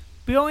 Anyway,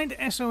 behind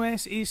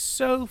SOS is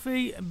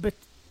Sophie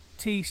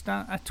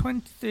Batista, a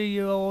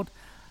 23-year-old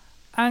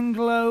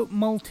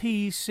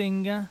Anglo-Maltese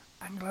singer.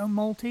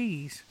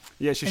 Anglo-Maltese?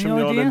 Yeah, she's from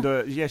the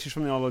island. She's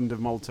from the island of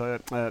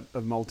Malta,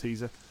 of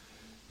Malteser.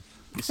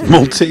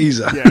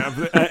 Malteser.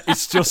 Yeah,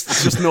 it's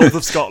just north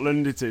of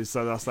Scotland. It is,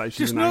 so that's like she's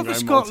just an north of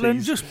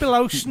Scotland, just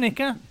below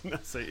Snicker.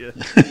 That's it.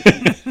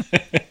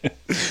 Yeah.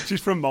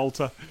 She's from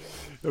Malta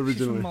originally.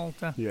 She's from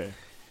Malta. Yeah.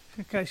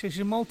 Okay, so she's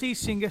a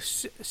Maltese singer,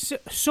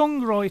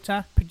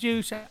 songwriter,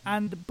 producer,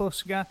 and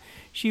busker.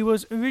 She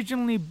was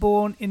originally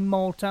born in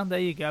Malta. There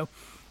you go.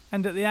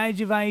 and at the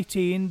age of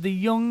 18, the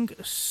young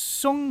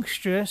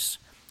songstress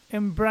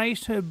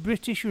embraced her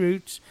British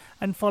roots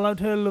and followed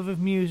her love of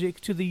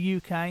music to the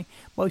UK.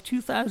 By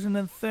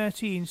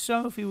 2013,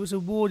 Sophie was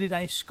awarded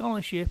a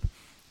scholarship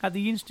at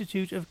the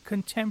Institute of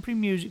Contemporary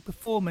Music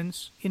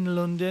Performance in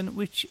London,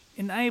 which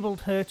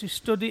enabled her to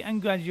study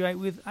and graduate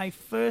with a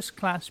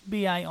first-class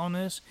BA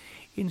honours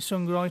in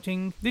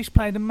songwriting. This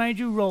played a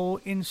major role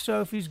in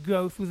Sophie's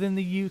growth within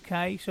the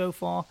UK so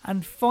far,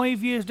 and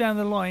 5 years down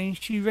the line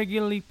she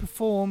regularly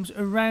performs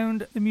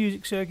around the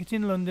music circuit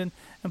in London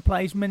and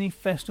plays many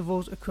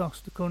festivals across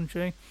the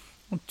country.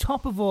 On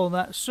top of all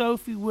that,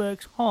 Sophie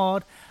works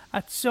hard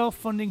at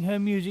self-funding her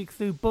music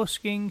through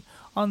busking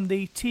on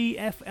the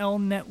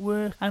TFL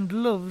network and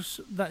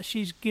loves that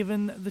she's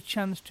given the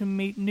chance to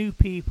meet new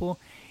people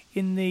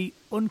in the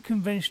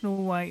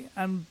unconventional way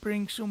and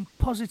bring some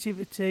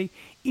positivity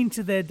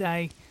into their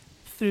day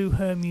through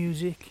her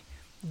music.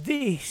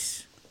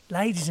 This,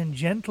 ladies and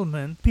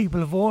gentlemen,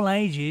 people of all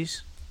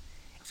ages,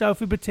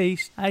 Sophie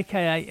Batiste,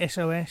 aka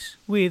SOS,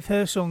 with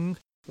her song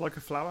Like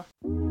a Flower.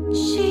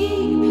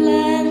 She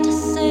planned to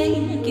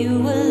sing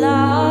you a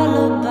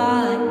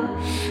lullaby.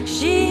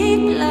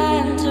 She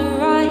planned to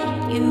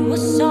write you a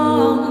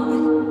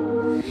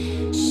song.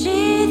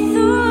 She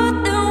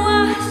thought there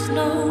was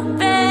no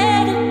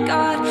better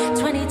God.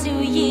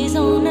 22 years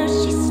on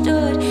earth she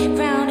stood,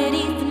 grounded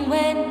even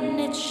when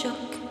it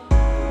shook.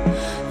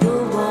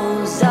 The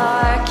walls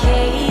are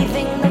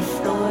caving, the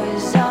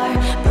floors are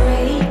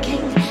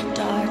breaking,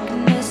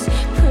 darkness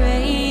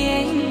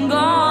preying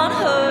on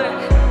her.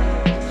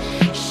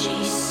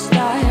 She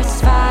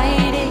starts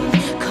fighting,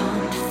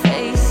 can't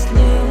face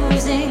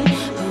losing.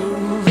 Who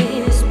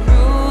is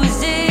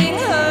bruising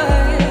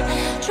her?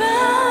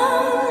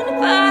 Drowned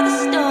by the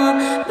storm,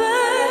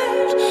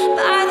 burned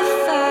by the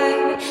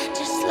fire,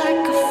 just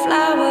like a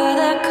flower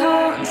that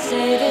can't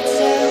save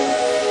itself.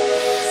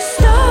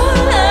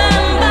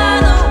 Stolen by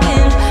the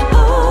wind,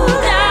 pulled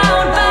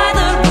down by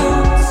the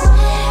roots,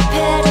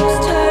 petals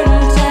turn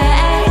to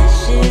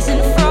ashes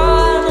in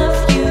front of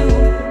you,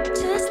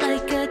 just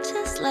like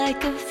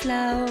a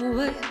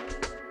flower,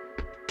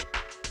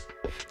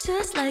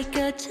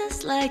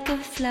 just like a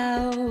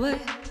flower.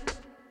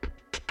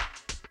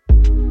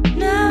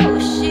 Now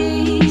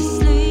she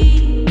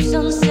sleeps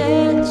on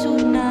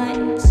settled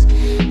nights.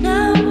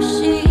 Now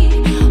she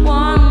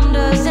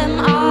wonders, am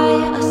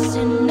I a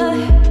sinner?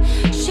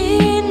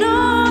 She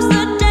knows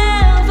the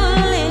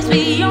devil is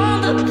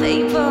beyond the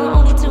paper.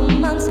 Only 2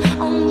 months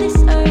on this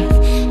earth,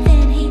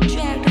 then he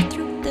dragged her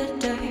through the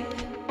dirt.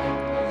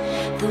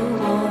 The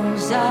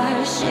walls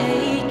are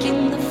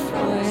shaking, the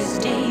floor's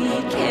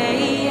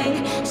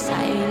decaying,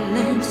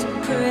 silence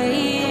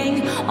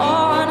preying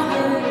on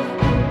her.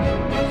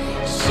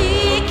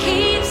 She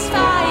keeps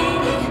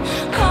fighting,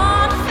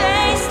 can't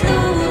face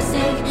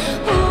losing.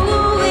 Who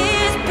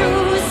is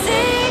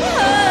bruising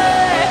her?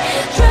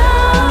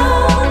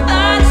 Drowned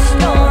by the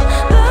storm,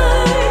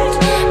 burned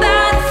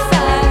by the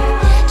fire,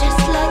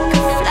 just like a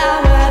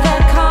flower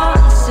that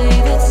can't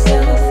save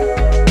itself.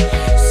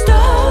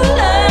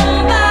 Stolen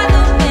by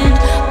the wind,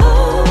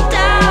 pulled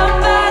down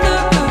by the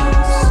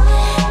roots,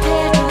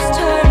 petals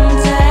turn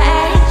to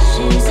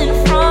ashes in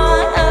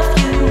front of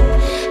you,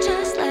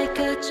 just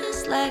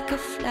like a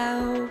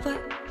flower.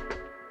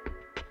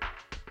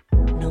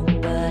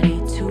 Nobody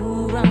to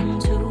run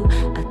to,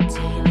 a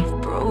tale of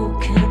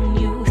broken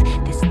youth,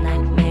 this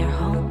nightmare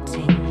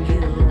haunting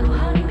you.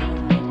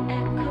 Heartbeat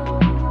it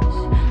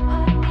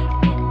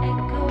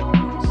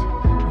echoes,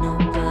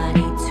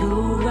 nobody to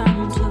run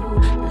to,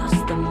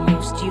 lost the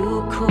most you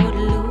could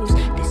lose,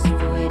 this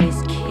void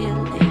is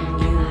killing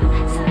you.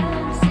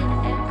 Silence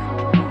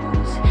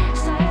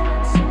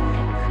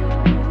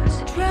echoes,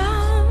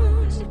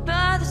 drowned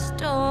by the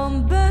storm,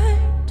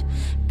 burned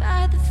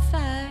by the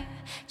fire,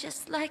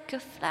 just like a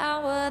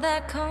flower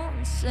that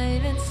can't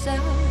save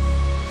itself.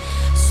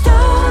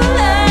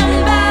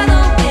 Stolen by the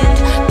wind,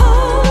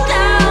 pulled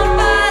down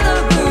by the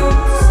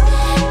roots,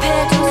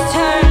 petals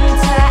turn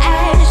to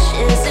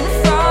ashes in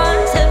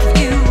front of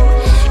you,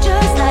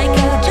 just like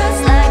a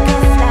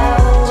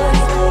flower,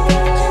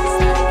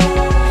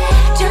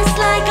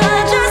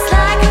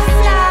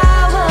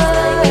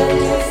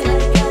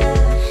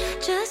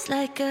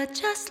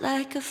 just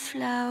like a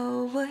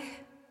flower.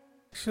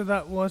 So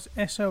that was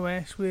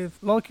SOS with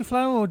Like a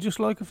Flower, or just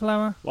Like a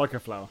Flower? Like a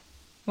Flower.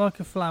 Like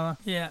a Flower,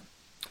 yeah.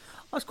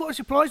 I was quite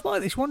surprised by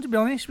this one, to be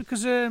honest,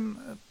 because a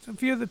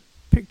few of the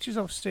pictures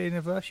I've seen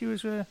of her, she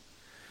was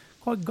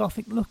quite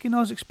gothic looking. I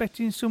was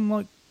expecting some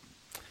like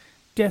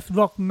death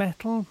rock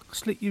metal,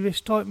 slit your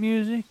wrist type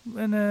music,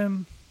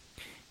 and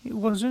it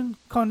wasn't.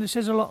 Kind of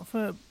says a lot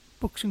for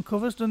books and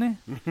covers, doesn't it?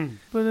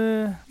 But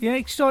yeah,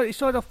 it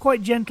started off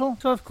quite gentle.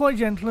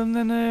 And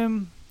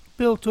then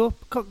built up,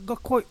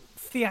 got quite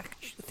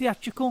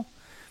theatrical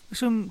with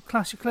some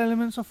classical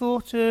elements, I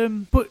thought.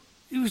 But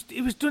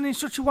it was done in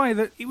such a way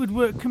that it would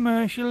work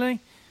commercially.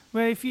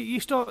 Where if you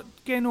start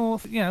getting all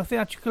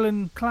theatrical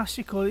and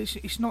classical,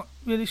 it's not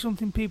really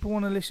something people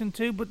want to listen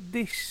to. But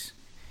this,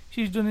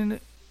 she's done in.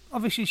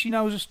 Obviously, she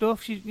knows her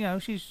stuff.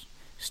 She's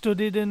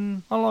studied,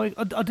 and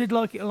I did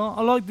like it a lot.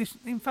 I like this.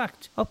 In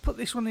fact, I'll put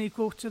this one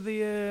equal to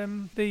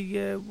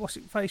the what's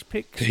it face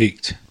pick.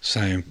 Peaked,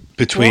 same.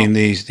 Between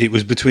these, it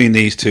was between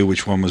these two.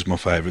 Which one was my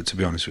favourite? To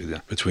be honest with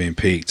you, between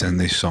Peaked and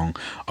this song,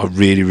 I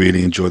really,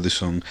 really enjoyed the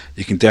song.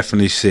 You can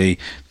definitely see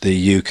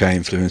the UK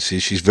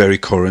influences. She's very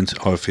current,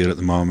 I feel, at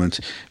the moment.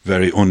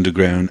 Very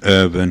underground,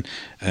 urban.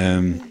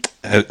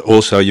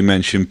 Also, you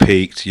mentioned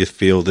Peaked. You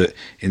feel that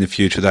in the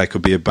future they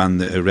could be a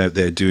band that are out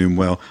there doing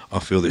well. I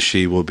feel that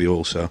she will be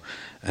also.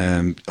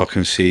 I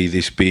can see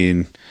this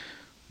being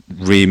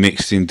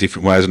remixed in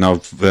different ways.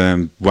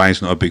 And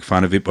Wayne's not a big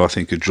fan of it, but I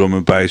think a drum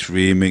and bass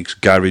remix,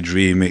 garage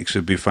remix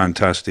would be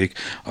fantastic.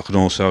 I can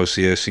also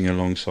see her sing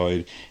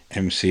alongside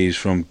MCs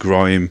from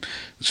grime,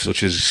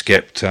 such as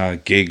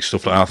Skepta, Gig,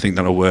 stuff like that. I think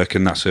that'll work,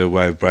 and that's her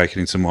way of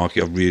breaking into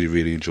market. I've really,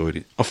 really enjoyed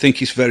it. I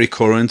think it's very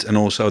current, and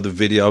also the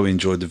video. I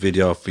enjoyed the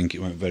video. I think it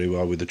went very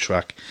well with the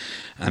track,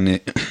 and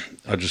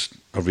I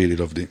really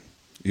loved it.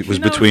 It was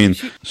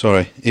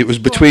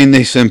between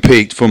this and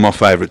Peaked for my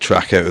favourite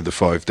track out of the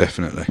 5,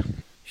 definitely.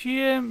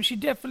 She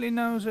definitely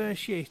knows her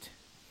shit.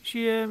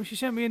 She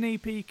sent me an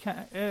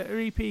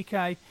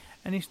EPK,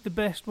 and it's the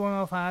best one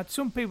I've had.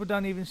 Some people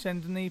don't even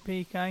send an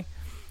EPK,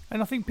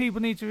 and I think people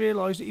need to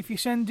realise that if you're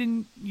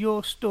sending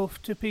your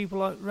stuff to people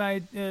like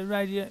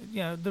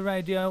radio, the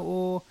radio,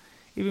 or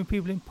even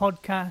people in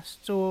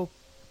podcasts or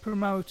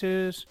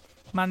promoters,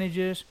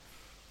 managers,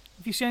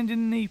 if you're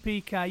sending an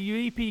EPK, your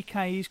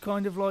EPK is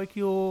kind of like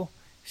your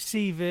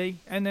CV,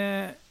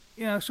 and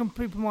some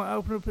people might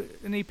open up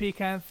an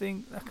EPK and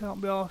think, I can't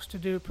be asked to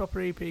do a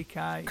proper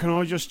EPK. Can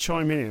I just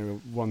chime in here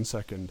 1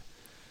 second?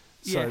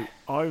 Yeah.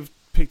 So I've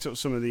picked up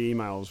some of the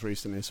emails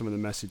recently, some of the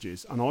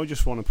messages, and I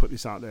just want to put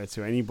this out there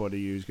to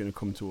anybody who's going to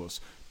come to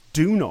us.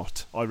 Do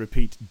not, I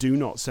repeat, do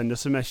not send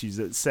us a message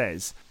that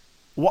says,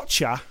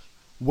 watch ya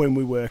when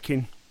we're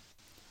working.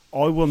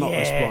 I will not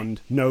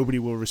respond. Nobody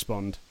will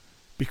respond,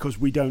 because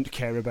we don't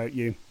care about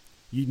you.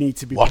 You need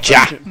to be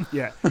professional.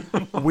 Yeah,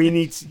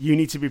 you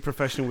need to be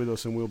professional with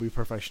us, and we'll be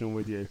professional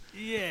with you.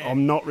 Yeah.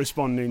 I'm not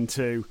responding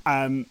to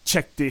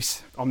check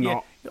this. I'm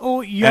not.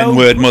 Or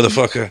N-word,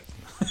 motherfucker.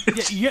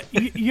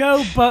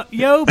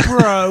 Yo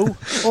bro,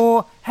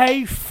 or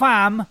hey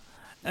fam,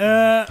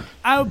 how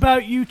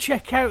about you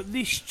check out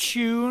this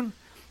tune?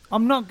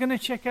 I'm not gonna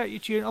check out your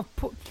tune.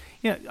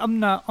 I'm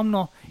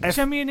not.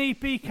 Send me an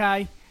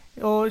EPK,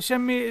 or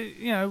send me,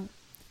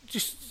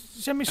 just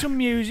send me some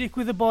music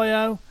with a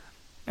bio,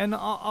 and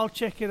I'll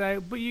check it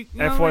out. But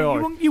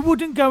FYI, you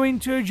wouldn't go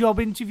into a job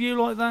interview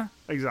like that.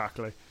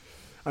 Exactly.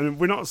 And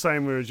we're not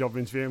saying we're a job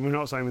interview, and we're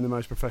not saying we're the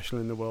most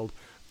professional in the world,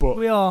 but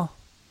we are.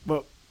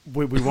 But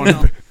we want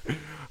to.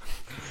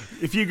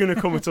 If you're going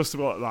to come at us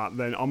like that,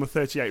 then I'm a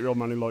 38-year-old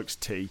man who likes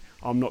tea.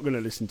 I'm not going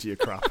to listen to your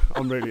crap.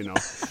 I'm really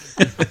not.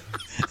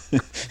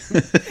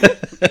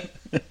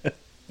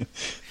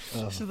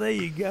 So there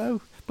you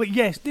go. But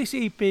yes, this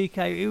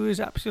EPK, it was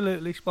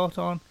absolutely spot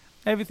on.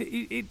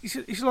 Everything.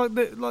 It's like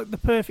the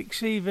perfect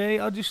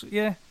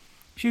CV.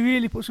 She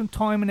really put some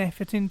time and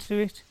effort into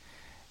it,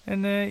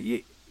 and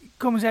it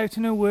comes out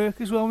in her work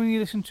as well when you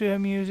listen to her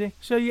music.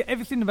 So yeah,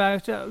 everything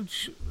about it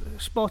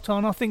spot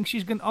on. I think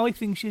she's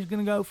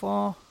gonna go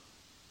far.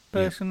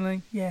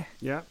 Personally, yeah.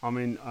 Yeah, I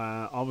mean,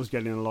 I was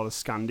getting a lot of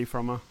Scandi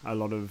from her, a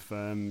lot of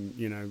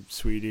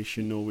Swedish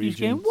and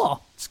Norwegian. You're getting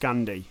what?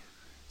 Scandi,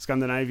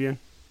 Scandinavian.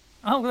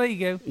 Oh, there you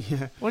go.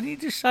 Yeah. Why didn't you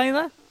just say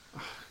that?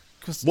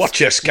 What's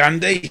your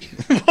Scandi?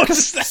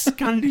 What's that?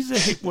 Scandi's a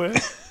hip word.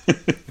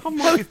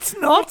 No, it's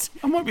not.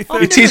 I might be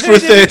 30. It is for a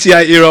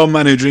 38-year-old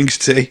man who drinks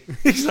tea.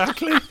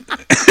 Exactly.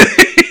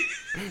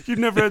 You've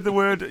never heard the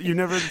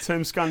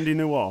term Scandi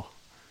noir?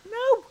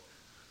 No.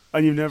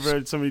 And you've never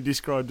heard somebody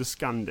described as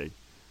Scandi?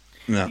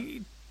 No.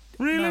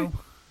 Really? No.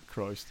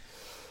 Christ.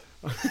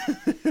 So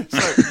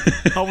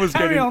I was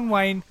Carry on,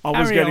 Wayne. I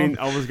was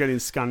getting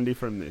Scandi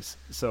from this.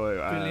 So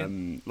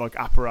like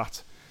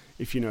Apparat,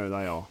 if you know who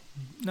they are.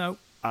 No.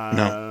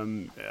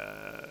 No.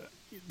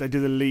 They do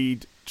the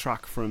lead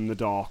track from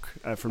Dark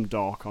on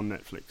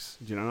Netflix.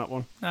 Do you know that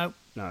one? No.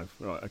 No.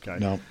 Right. Okay.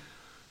 No.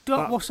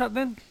 What's that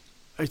then?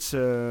 It's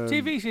a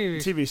TV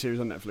series. TV series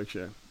on Netflix.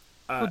 Yeah.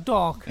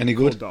 Dark. Any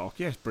good? Dark.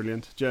 Yeah, it's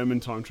brilliant. German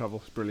time travel.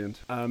 It's brilliant.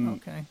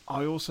 Okay.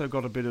 I also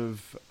got a bit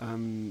of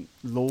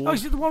Lord. Oh,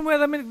 is it the one where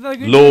they're going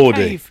to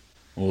Lordy. the cave?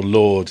 Or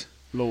Lord.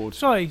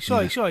 Sorry.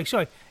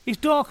 Is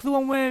Dark the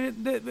one where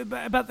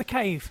about the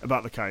cave?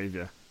 About the cave,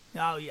 yeah.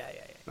 Oh yeah.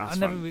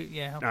 That's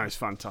Okay. No, it's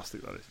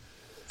fantastic. That is.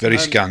 Very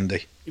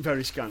Scandi.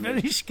 Very Scandi.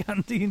 Very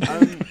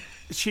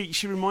Scandi.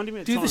 She reminded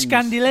me at Do times. the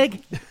Scandi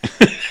leg.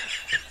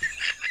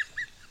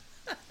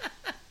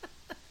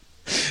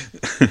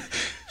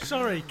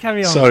 Sorry,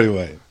 carry on. Sorry,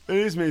 Wayne. It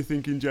is me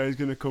thinking Jay's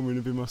going to come in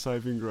and be my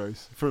saving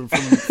grace from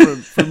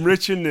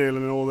Rich and Neil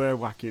and all their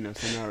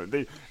wackiness. And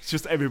it's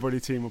just everybody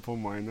team up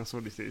on Wayne. That's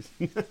what it is.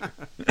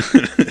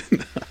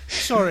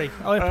 Sorry,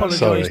 I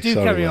apologise. Do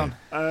carry on.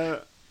 I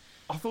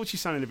thought she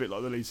sounded a bit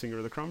like the lead singer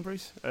of the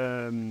Cranberries.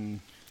 God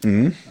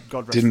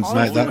rest Didn't her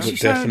make soul. that, but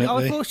definitely.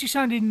 I thought she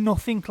sounded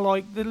nothing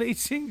like the lead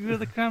singer of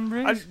the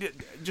Cranberries.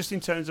 Just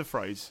in terms of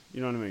phrase,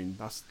 you know what I mean?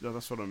 That's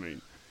what I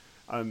mean.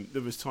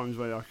 There was times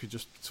where I could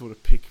just sort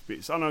of pick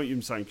bits. I know what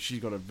you're saying, 'cause she's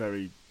got a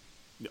very,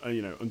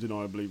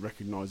 undeniably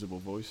recognisable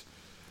voice.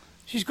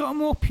 She's got a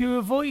more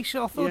pure voice.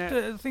 I thought,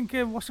 Yeah. I think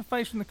What's Her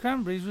Face from the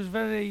Cranberries was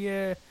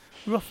very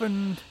rough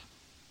and...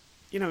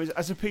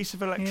 As a piece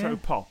of electro Yeah.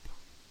 pop,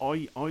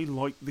 I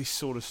like this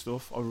sort of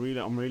stuff. I'm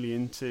really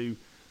into,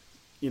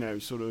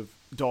 sort of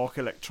dark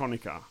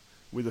electronica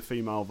with a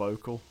female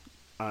vocal.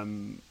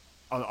 I'm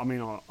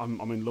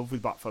in love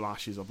with Bat for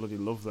Lashes. I bloody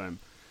love them.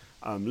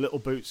 Little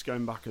Boots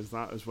going back as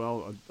that as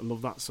well. I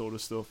love that sort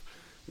of stuff.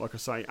 Like I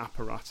say,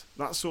 Apparat.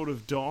 That sort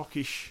of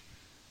darkish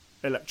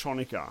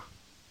electronica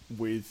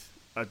with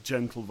a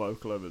gentle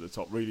vocal over the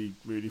top really,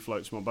 really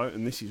floats my boat.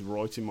 And this is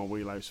right in my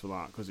wheelhouse for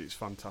that, because it's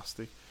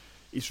fantastic.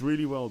 It's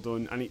really well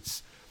done, and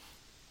it's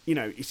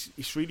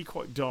really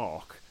quite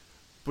dark,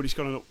 but it's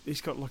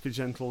got like a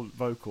gentle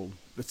vocal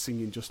that's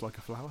singing just like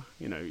a flower.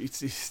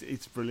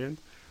 It's brilliant.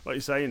 Like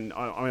you're saying,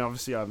 I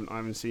obviously I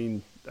haven't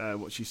seen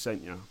what she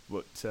sent you,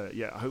 but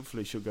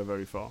hopefully she'll go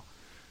very far,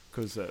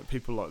 because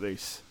people like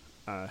this,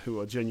 who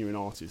are genuine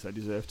artists, they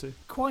deserve to.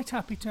 Quite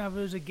happy to have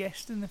her as a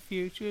guest in the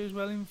future as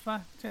well, in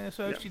fact.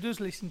 So if she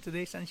does listen to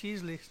this, and she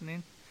is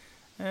listening,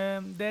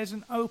 there's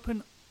an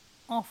open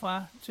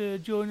offer to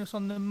join us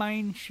on the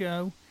main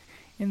show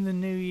in the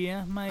new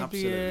year. Maybe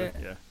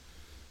Absolutely, yeah.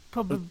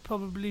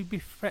 Probably be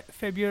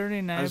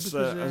February now, As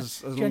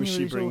because long as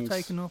she January's all brings-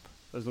 taken up.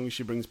 As long as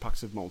she brings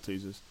packs of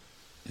Maltesers.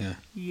 Yeah.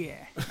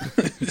 Yeah.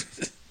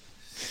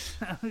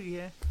 So,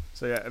 yeah.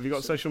 So yeah, have you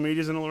got social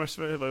medias and all the rest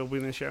of it? They'll be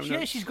in the show notes.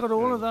 Yeah, she's got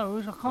all of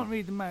those. I can't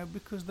read them out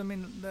because they're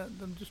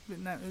just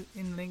written out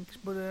in links,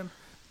 but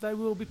they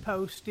will be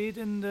posted,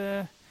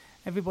 and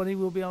everybody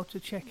will be able to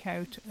check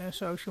out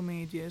social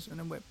medias and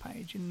a web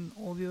page and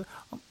all the other.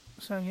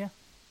 So yeah,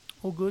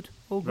 all good,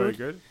 Very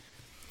good.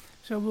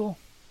 So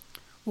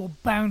we'll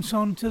bounce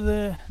on to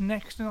the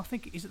next, and I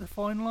think is it the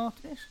final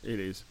artist? It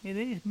is. It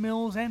is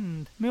Mills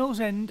End. Mills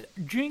End.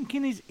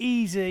 Drinking is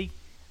easy,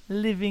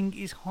 living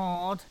is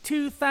hard.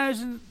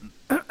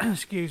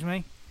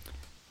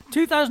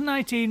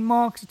 2018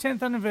 marks the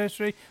 10th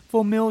anniversary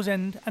for Mills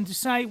End, and to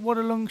say what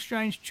a long,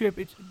 strange trip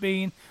it's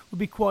been would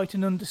be quite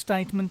an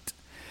understatement.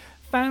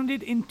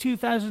 Founded in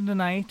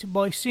 2008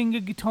 by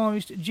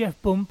singer-guitarist Jeff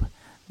Bump,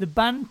 the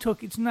band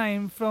took its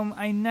name from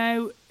a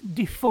now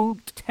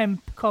defunct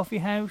Temp coffee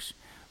house,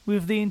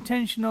 with the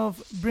intention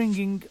of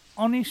bringing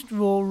honest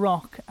raw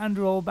rock and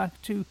roll back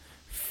to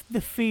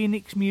the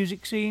Phoenix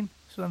music scene.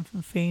 So I'm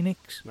from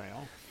Phoenix. They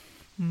are.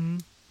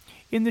 In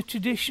the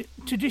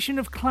tradition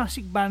of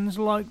classic bands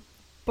like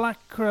Black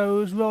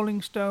Crowes,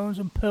 Rolling Stones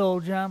and Pearl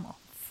Jam. I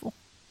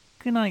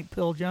fucking hate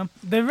Pearl Jam.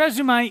 Their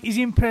resume is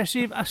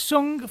impressive. A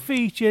song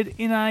featured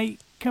in a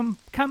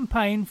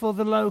campaign for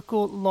the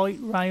local light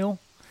rail.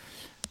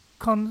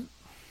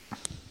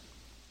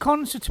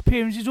 Concert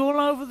appearances all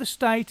over the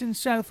state and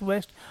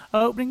southwest,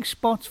 opening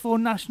spots for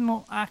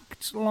national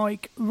acts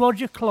like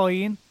Roger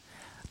Clyne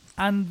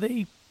and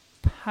the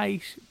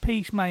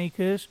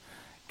Peacemakers,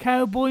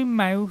 Cowboy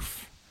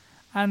Mouth,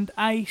 and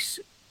Ace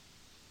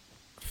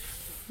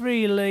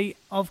Frehley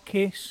of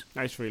Kiss.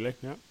 Ace Frehley,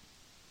 yeah.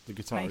 The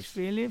guitarist. Ace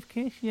Frehley of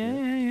Kiss,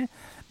 yeah.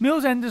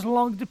 Mills End has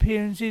logged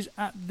appearances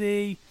at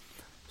the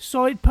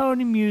Side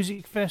Pony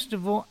Music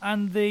Festival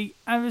and the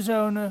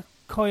Arizona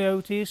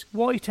Coyotes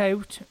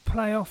Whiteout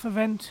playoff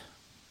event,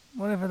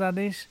 whatever that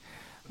is.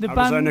 The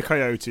Arizona band,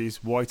 Coyotes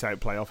Whiteout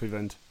playoff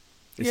event.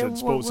 It's a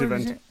sports what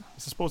event. is it?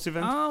 It's a sports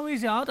event. Oh,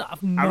 is it? I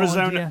have no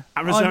idea.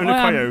 Arizona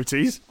I am-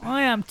 Coyotes.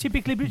 I am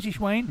typically British,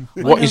 Wayne.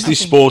 What is this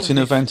sporting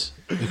event?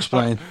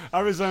 Explain.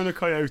 Arizona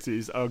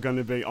Coyotes are going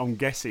to be, I'm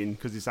guessing,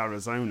 because it's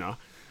Arizona,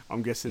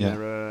 I'm guessing Yeah.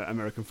 they're an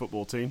American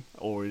football team,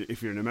 or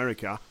if you're in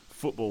America,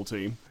 football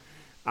team.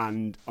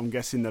 And I'm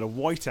guessing they're a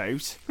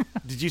whiteout.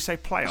 Did you say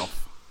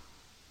playoff?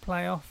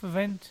 Playoff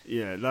event.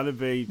 Yeah, that'd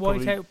be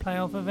probably, Whiteout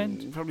playoff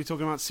event. Probably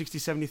talking about 60,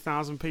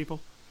 70,000 people.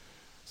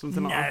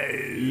 Something like that.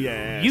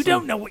 Yeah. You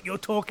don't know what you're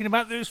talking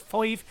about. There's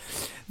 5.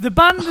 The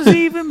band has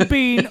even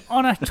been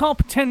on a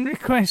top 10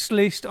 request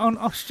list on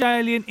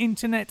Australian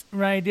internet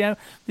radio.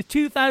 The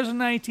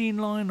 2018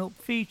 lineup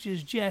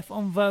features Jeff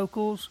on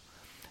vocals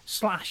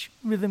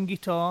 / rhythm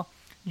guitar,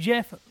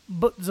 Jeff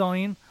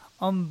Butzion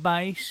on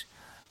bass,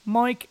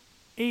 Mike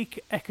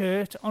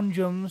Eckert on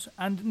drums,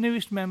 and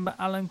newest member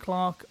Alan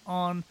Clark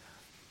on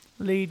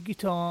lead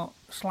guitar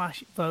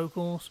 /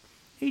 vocals.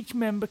 Each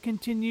member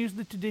continues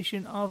the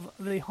tradition of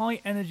the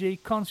high-energy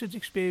concert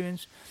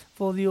experience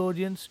for the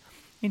audience.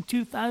 In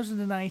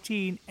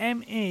 2018,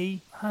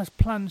 ME has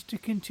plans to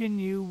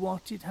continue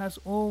what it has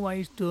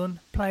always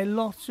done, play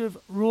lots of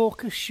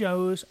raucous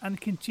shows,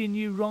 and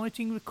continue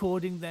writing,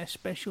 recording their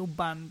special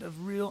band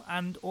of real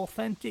and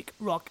authentic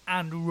rock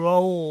and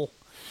roll.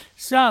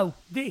 So,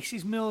 this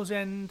is Mills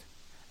End,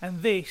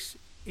 and this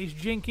is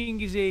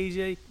Drinking is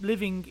Easy,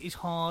 Living is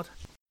Hard.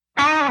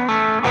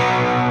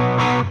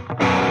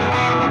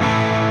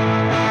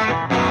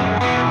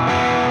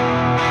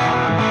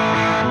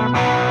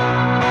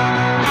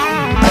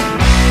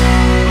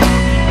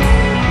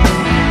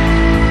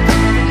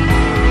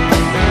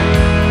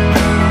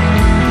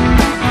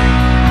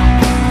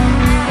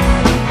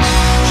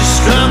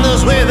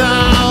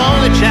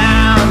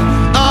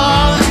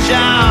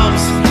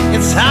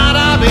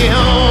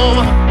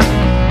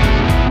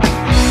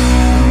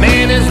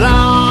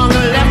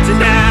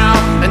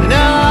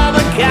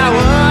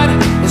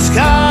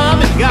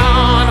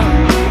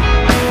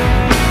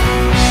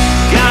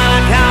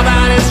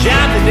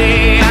 job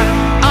today.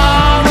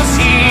 All those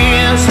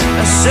years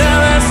of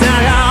service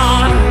not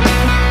on.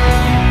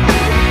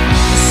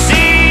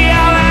 See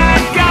how I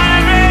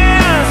got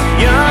it.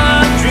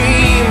 Your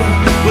dream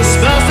was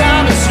supposed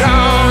to be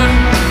strong.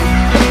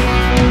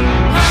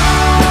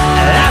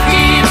 Life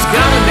keeps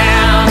coming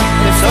down.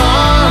 It's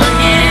all on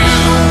you.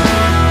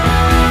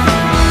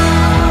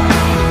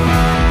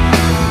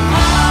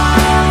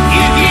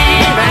 You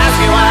keep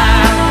asking why.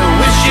 I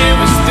wish it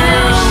was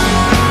through.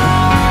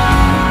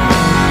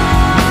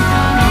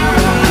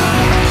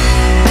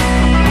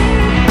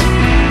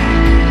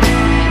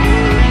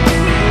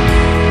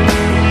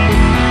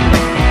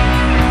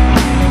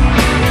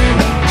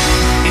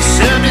 He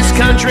served his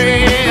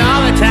country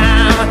all the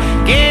time,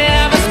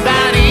 gave his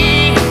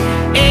body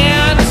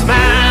and his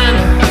mind.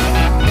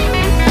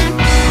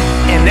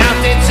 An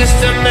outdated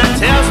system that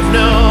tells him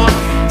no,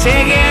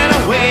 taking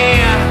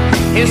away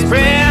his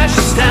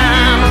precious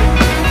time.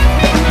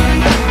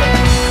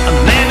 A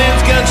man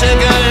that's gonna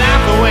take a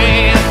life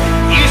away.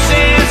 You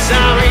say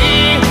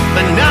sorry,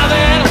 but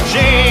nothing will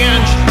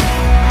change.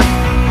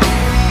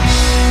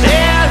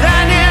 There's a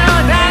new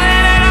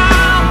nothing at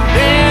all.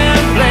 Then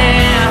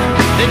plan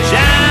the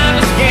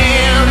China's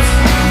games.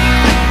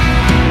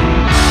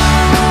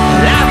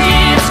 Life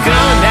keeps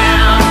going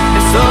down.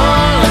 It's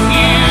all on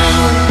you.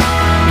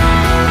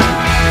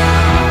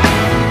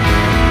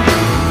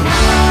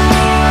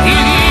 You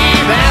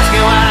keep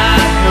asking why.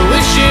 I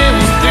wish it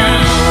was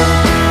through.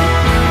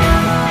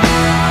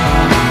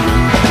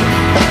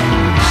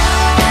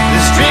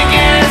 This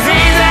drinking is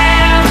easy.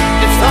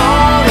 It's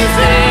always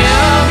there.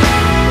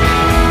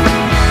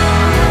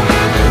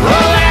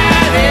 All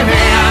that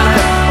living,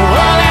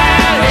 all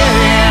that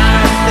living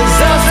is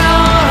so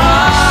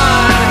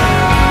hard.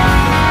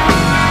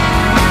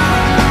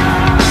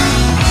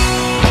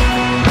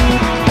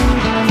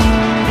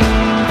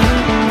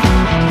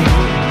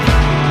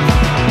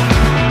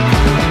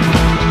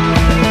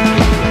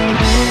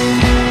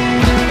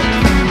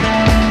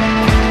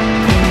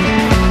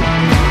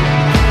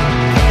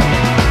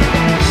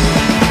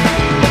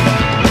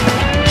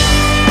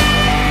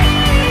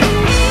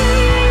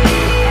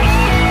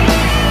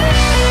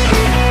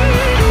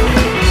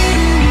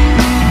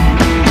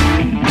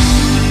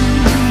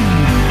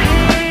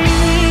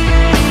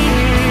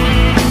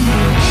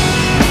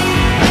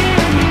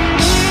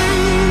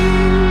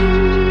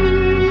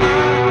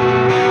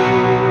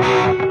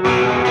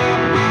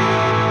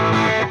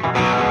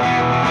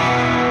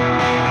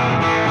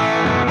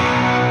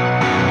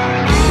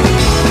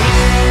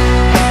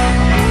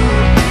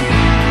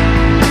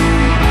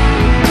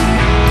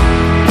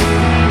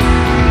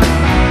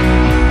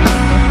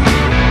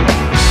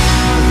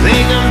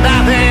 Thinking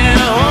about their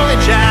only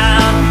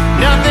child,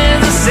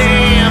 nothing's the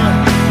same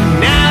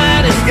now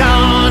that it's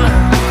gone.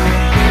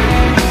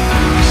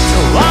 So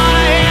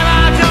wanna hear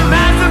about your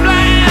master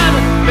plan,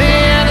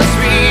 man, it's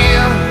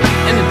real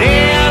and the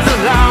days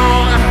are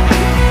long.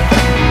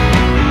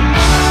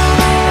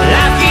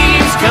 Life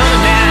keeps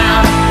coming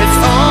down,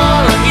 it's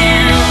all on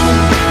you.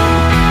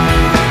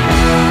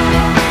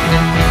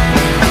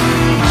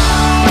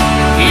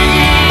 You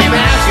keep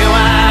asking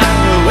why,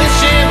 I wish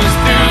it was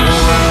through.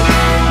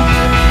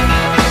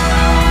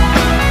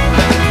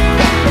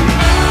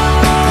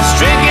 This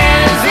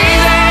drinking is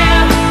easy,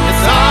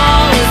 it's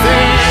always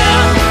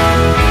there.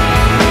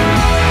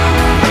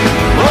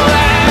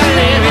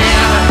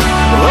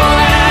 All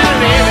that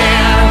living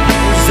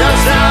is so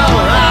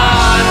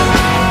hard.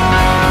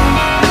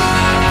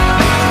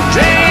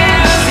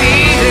 Drinking is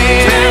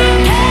easy.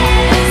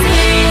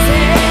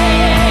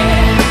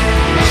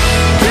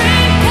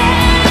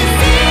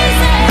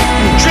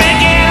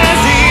 Drinking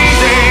is easy.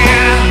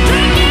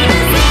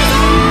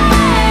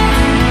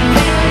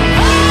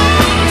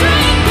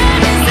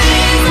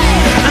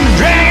 And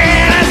drinking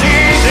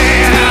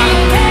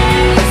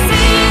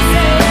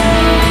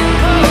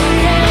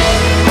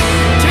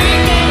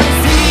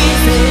is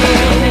easy.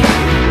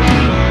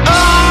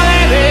 All that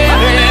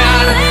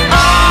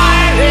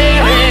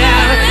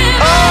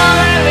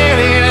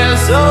living is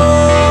so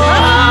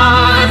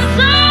hard.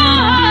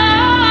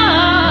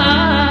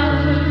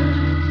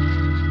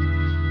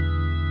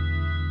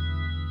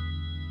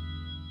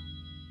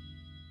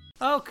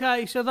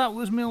 Okay, so that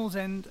was Mills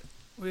End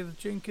with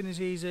Drinking is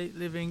Easy,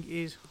 Living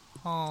is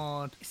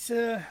Hard. It's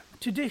a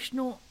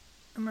traditional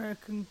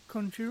American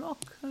country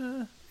rock.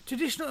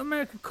 Traditional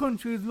American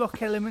country with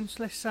rock elements,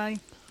 let's say.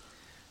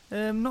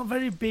 Not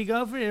very big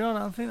over here, I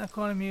don't think, that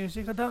kind of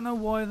music. I don't know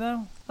why,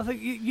 though. I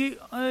think you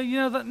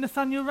know that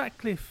Nathaniel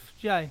Ratcliffe,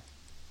 Jay?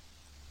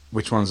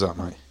 Which one's that,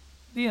 mate?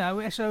 You know,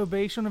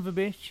 S.O.B., son of a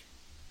bitch.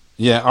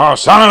 Yeah. Oh,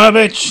 son of a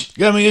bitch,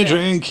 give me a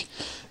drink.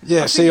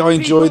 Yeah. See, I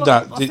enjoyed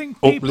that. I think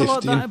people like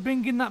Uplifting. that are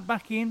bringing that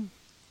back in.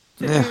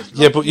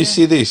 Yeah, but you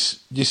see this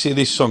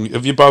song.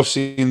 Have you both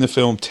seen the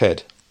film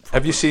Ted?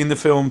 Have you seen the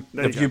film?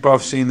 Have you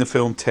both seen the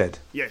film Ted?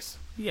 Yes.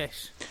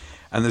 Yes.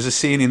 And there's a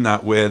scene in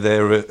that where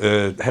they're at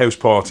a house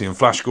party and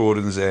Flash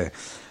Gordon's there,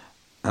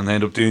 and they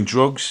end up doing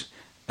drugs.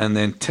 And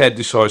then Ted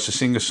decides to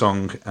sing a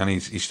song, and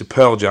it's the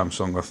Pearl Jam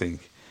song, I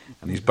think.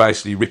 and he's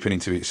basically ripping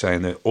into it,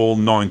 saying that all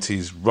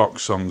 90s rock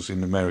songs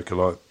in America,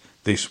 like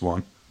this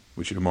one,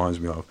 which it reminds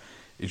me of,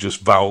 is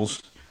just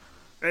vowels.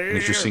 And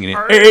he's just singing it,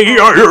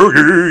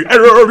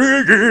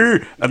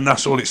 and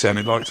that's all it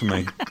sounded like to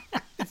me.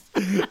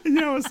 You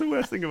know what's the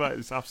worst thing about it?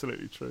 It's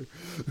absolutely true.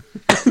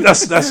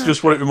 That's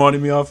just what it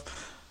reminded me of.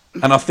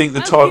 And I think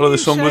the title of the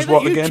song was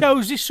what again? You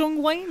chose this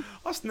song, Wayne?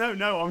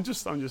 No. I'm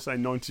just saying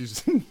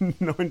 90s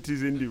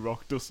 90s indie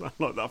rock does sound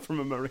like that from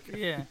America.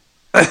 Yeah.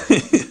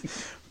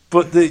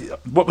 But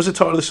what was the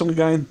title of the song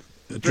again?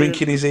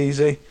 Drinking is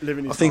easy.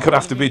 I think I'd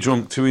have to be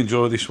drunk to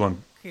enjoy this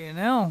one. You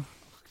know.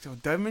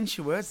 Don't mince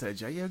your words there,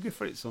 Jay. Yeah, go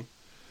for it, son.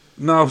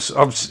 No,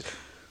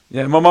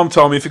 yeah. My mum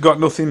told me if you've got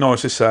nothing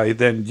nice to say,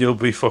 then you'll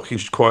be fucking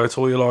quiet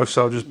all your life.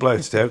 So just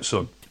blurt it out,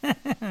 son.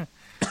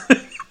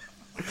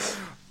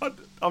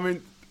 I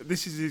mean,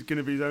 this is going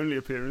to be his only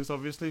appearance,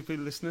 obviously, for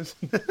the listeners.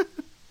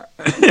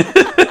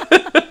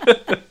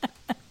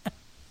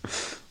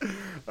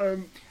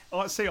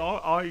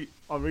 I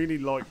really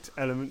liked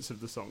elements of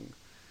the song.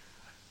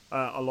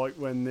 I like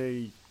when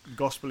the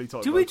gospel-y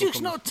type. Do we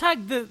just not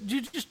tag the? Do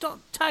you just not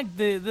tag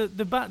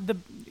the bad?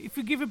 If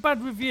you give a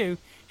bad review,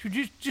 should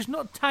you just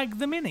not tag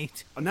them in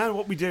it? And now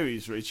what we do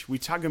is, Rich, we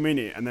tag them in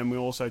it, and then we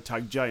also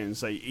tag Jay and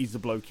say he's the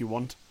bloke you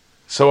want.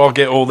 So I'll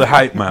get all the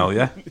hate mail,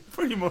 yeah.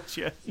 Pretty much,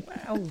 yeah.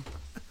 Wow.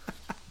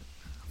 I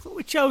thought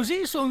we chose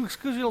these songs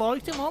because you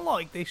liked them. I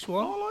like this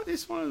one. I like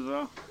this one as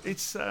well.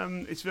 It's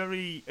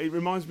very. It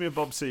reminds me of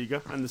Bob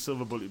Seger and the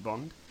Silver Bullet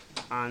Band,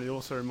 and it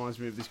also reminds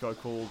me of this guy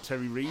called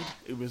Terry Reid.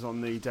 It was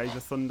on the Days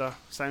of Thunder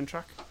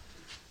soundtrack.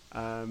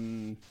 I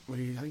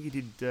think he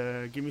did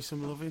 "Give Me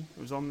Some Lovin'."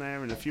 It was on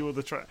there, and a few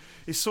other tracks.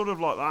 It's sort of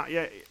like that,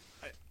 yeah.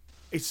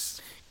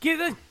 It's give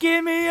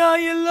me all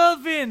your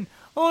loving,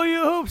 all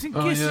your hopes and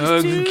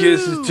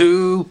kisses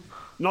too.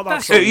 Not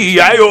that song.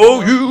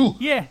 A-I-O-U.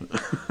 Yeah,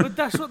 but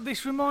that's what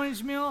this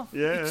reminds me of.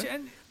 Yeah.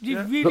 And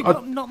you've really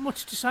got not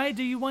much to say,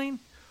 do you, Wayne?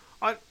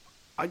 I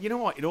you know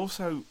what? It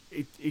also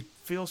it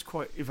feels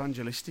quite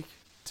evangelistic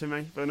to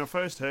me. When I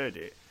first heard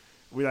it,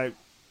 without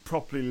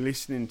properly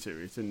listening to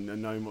it and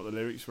knowing what the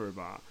lyrics were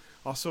about,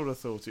 I sort of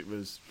thought it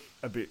was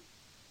a bit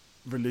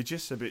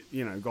religious, a bit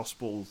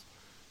gospel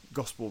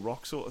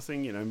rock sort of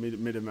thing,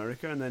 mid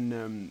America, and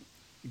then.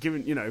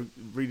 Given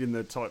reading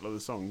the title of the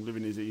song,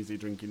 "Living is easy,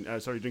 drinking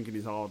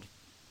is hard,"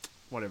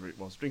 whatever it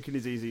was. Drinking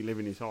is easy,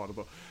 living is hard.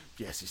 But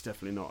yes, it's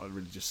definitely not a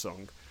religious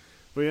song.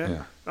 But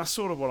yeah, that's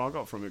sort of what I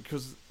got from it,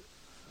 because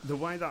the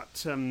way that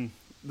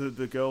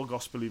the girl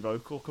gospel-y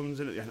vocal comes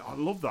in at the end, I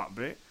love that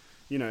bit.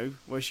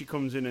 Where she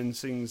comes in and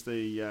sings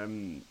the. I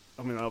mean,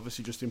 I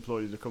obviously just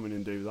employed her to come in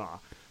and do that,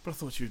 but I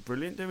thought she was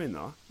brilliant doing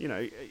that.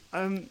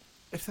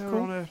 If they're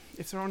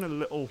on a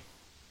little.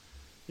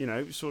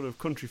 Sort of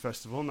country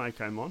festival, and they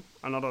came on,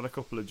 and I'd had a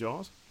couple of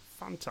jars.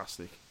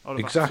 Fantastic.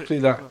 Exactly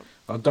that.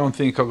 I don't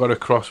think I got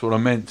across what I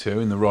meant to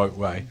in the right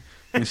way.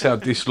 I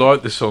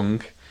disliked the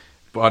song,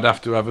 but I'd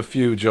have to have a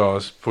few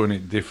jars, putting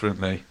it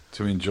differently,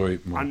 to enjoy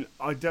it more. And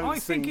I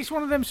think it's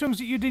one of them songs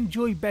that you'd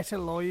enjoy better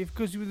live,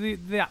 because with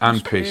the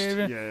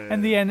atmosphere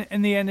and the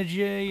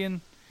energy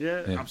and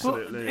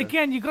absolutely. But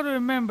again, you've got to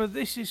remember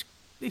this is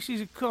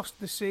across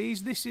the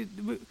seas.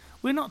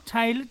 We're not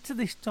tailored to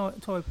this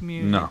type of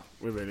music. No,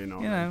 we're really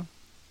not.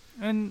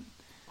 And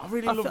I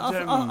really loved.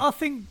 I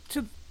think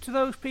to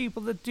those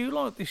people that do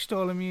like this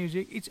style of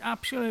music, it's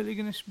absolutely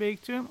going to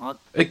speak to them.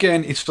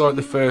 Again, it's like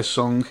the first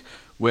song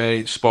where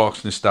it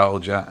sparks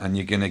nostalgia, and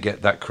you're going to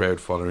get that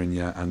crowd following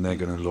you, and they're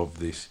going to love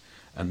this,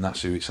 and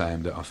that's who it's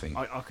aimed at. I think.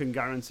 I can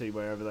guarantee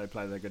wherever they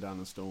play, they go down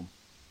the storm.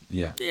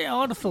 Yeah. Yeah,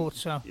 I'd have thought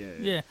so.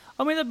 Yeah.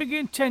 I mean, they've been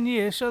going 10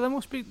 years, so they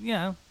must be.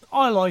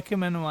 I like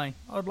them anyway.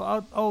 I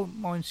don't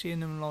mind seeing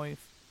them live.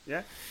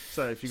 Yeah.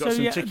 So if you've got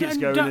some tickets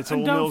going, it's all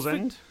Mill's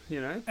End,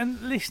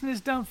 And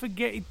listeners, don't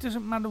forget, it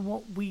doesn't matter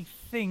what we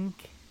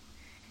think.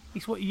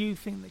 It's what you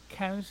think that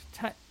counts.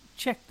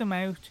 Check them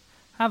out.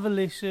 Have a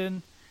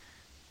listen.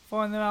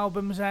 Find their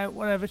albums out,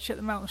 whatever. Check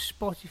them out on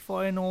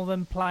Spotify and all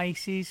them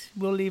places.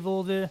 We'll leave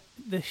all the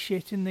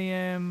shit in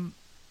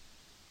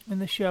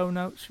the show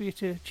notes for you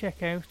to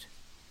check out.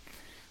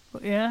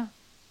 But yeah.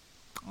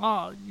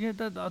 I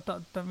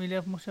don't really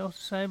have much else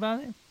to say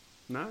about it.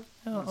 No?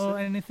 Or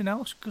anything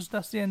else, because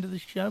that's the end of the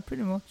show,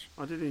 pretty much.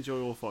 I did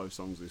enjoy all 5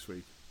 songs this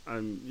week.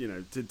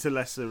 To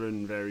lesser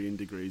and varying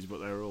degrees, but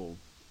they're all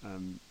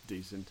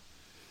decent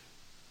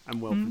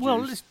and well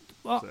produced.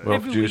 Well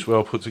produced,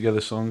 well put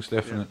together songs,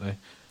 definitely. Yeah.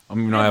 I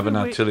mean, I haven't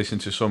had to listen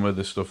to some of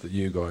the stuff that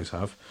you guys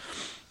have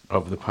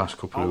over the past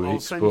couple of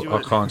weeks, but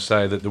I can't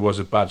say that there was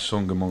a bad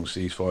song amongst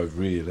these 5,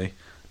 really.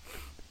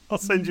 I'll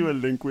send you a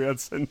link we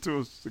had sent to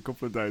us a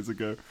couple of days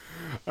ago.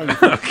 And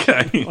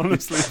okay.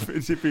 Honestly,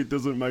 if it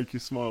doesn't make you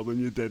smile, then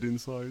you're dead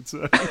inside.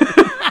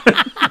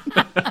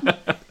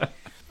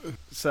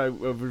 So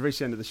we've reached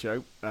the end of the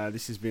show.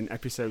 This has been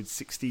episode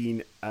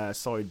 16,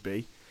 side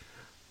B.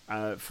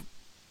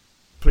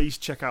 Please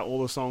check out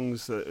all the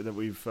songs that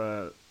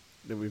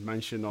we've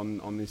mentioned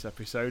on this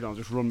episode. I'll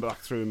just run back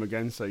through them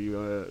again, so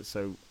you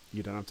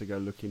don't have to go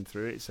looking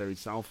through it. So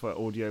it's Alpha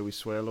Audio with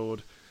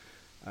Swearlord,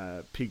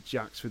 Peak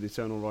Jacks with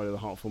Eternal Ride of the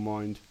Heartful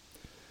Mind,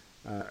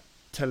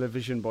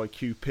 Television by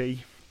QP,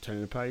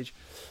 turning the page,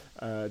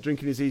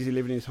 Drinking is Easy,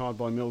 Living is Hard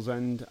by Mill's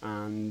End,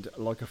 and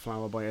Like a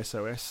Flower by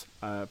SOS.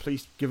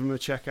 Please give them a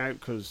check out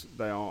because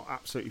they are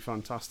absolutely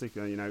fantastic.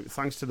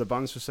 Thanks to the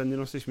bands for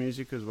sending us this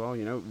music as well.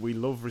 We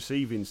love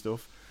receiving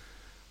stuff.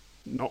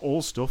 Not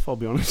all stuff, I'll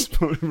be honest,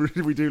 but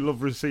we do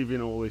love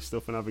receiving all this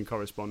stuff and having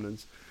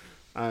correspondence.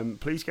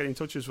 Please get in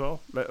touch as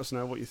well. Let us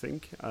know what you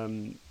think.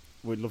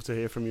 We'd love to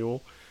hear from you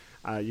all.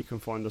 You can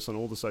find us on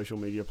all the social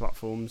media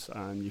platforms,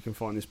 and you can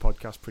find this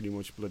podcast pretty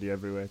much bloody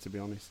everywhere, to be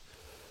honest.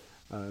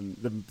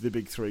 The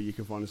big three, you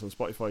can find us on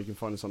Spotify, you can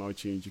find us on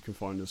iTunes, you can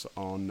find us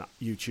on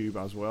YouTube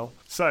as well.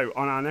 So,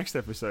 on our next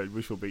episode,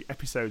 which will be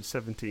episode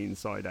 17,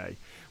 Side A,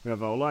 we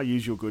have all our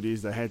usual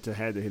goodies, the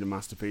head-to-head, the hidden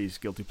masterpiece,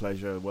 guilty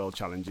pleasure, world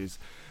challenges,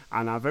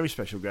 and our very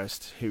special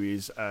guest, who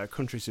is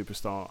country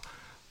superstar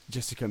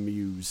Jessica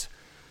Muse.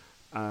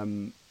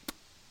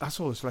 That's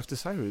all that's left to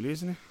say, really,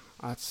 isn't it?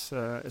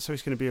 So it's going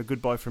to be a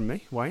goodbye from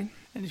me, Wayne.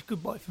 And it's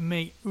goodbye from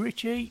me,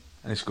 Richie.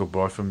 And it's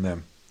goodbye from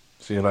them.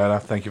 See you later.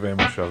 Thank you very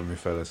much for having me,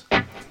 fellas.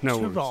 No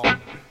worries.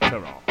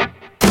 Ta-ra.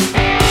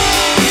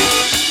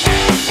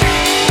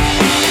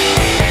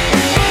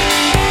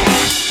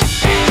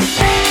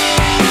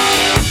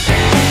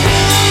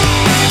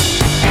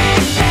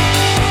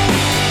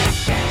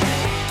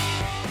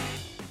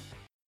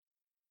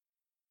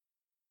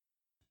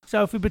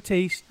 Sophie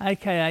Batiste,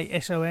 aka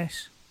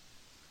SOS,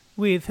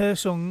 with her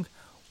song.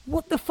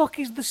 What the fuck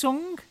is the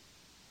song?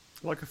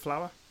 Like a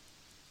Flower.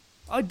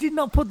 I did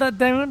not put that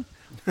down.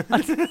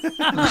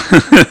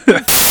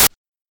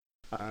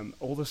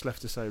 All that's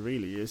left to say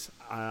really is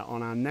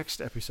on our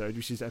next episode,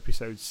 which is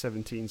episode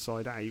 17,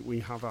 Side A, we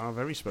have our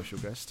very special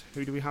guest.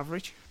 Who do we have,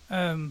 Rich?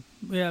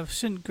 We have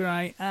St.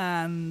 Grey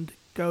and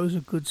Goes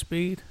at Good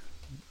Speed.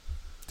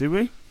 Do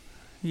we?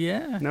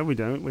 Yeah. No, we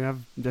don't. We have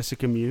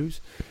Jessica Muse.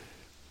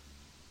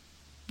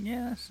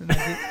 Yeah, that's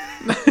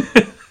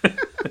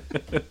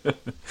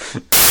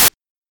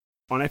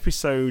On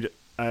episode,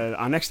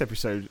 our next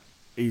episode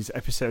is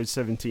episode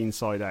 17,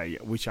 Side A,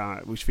 which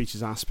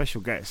features our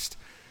special guest.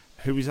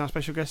 Who is our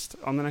special guest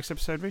on the next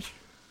episode, Rich?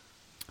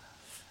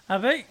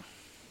 Abby.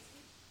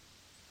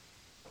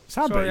 It's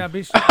Abby. Sorry,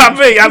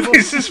 Abby.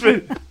 Abby's just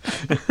been...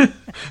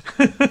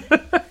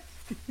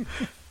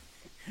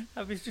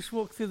 Abby's just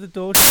walked through the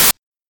door.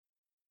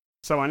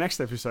 So our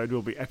next episode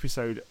will be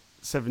episode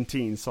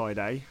 17, Side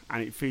A,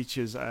 and it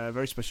features a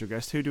very special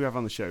guest. Who do we have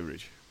on the show,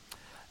 Rich?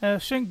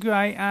 St.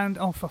 Grey and...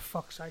 Oh, for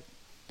fuck's sake.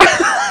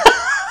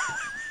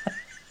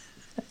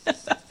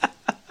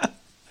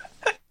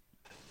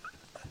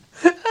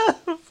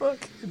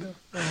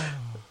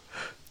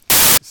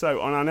 So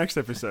on our next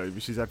episode,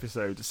 which is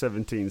episode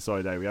 17,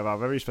 Side A, we have our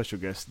very special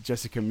guest,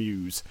 Jessica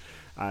Muse.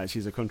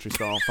 She's a country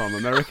star from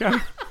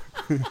America.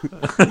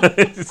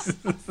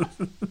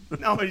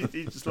 No,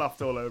 he just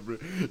laughed all over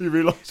it. He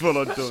realised what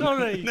I'd done.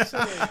 Sorry.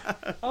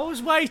 I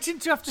was waiting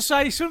to have to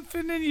say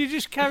something and you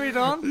just carried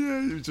on.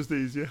 Yeah, it was just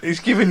easier.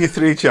 He's given you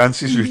 3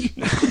 chances, Rich.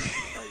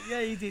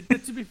 Yeah, he did.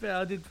 But to be fair,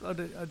 I did.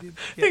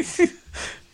 Yeah.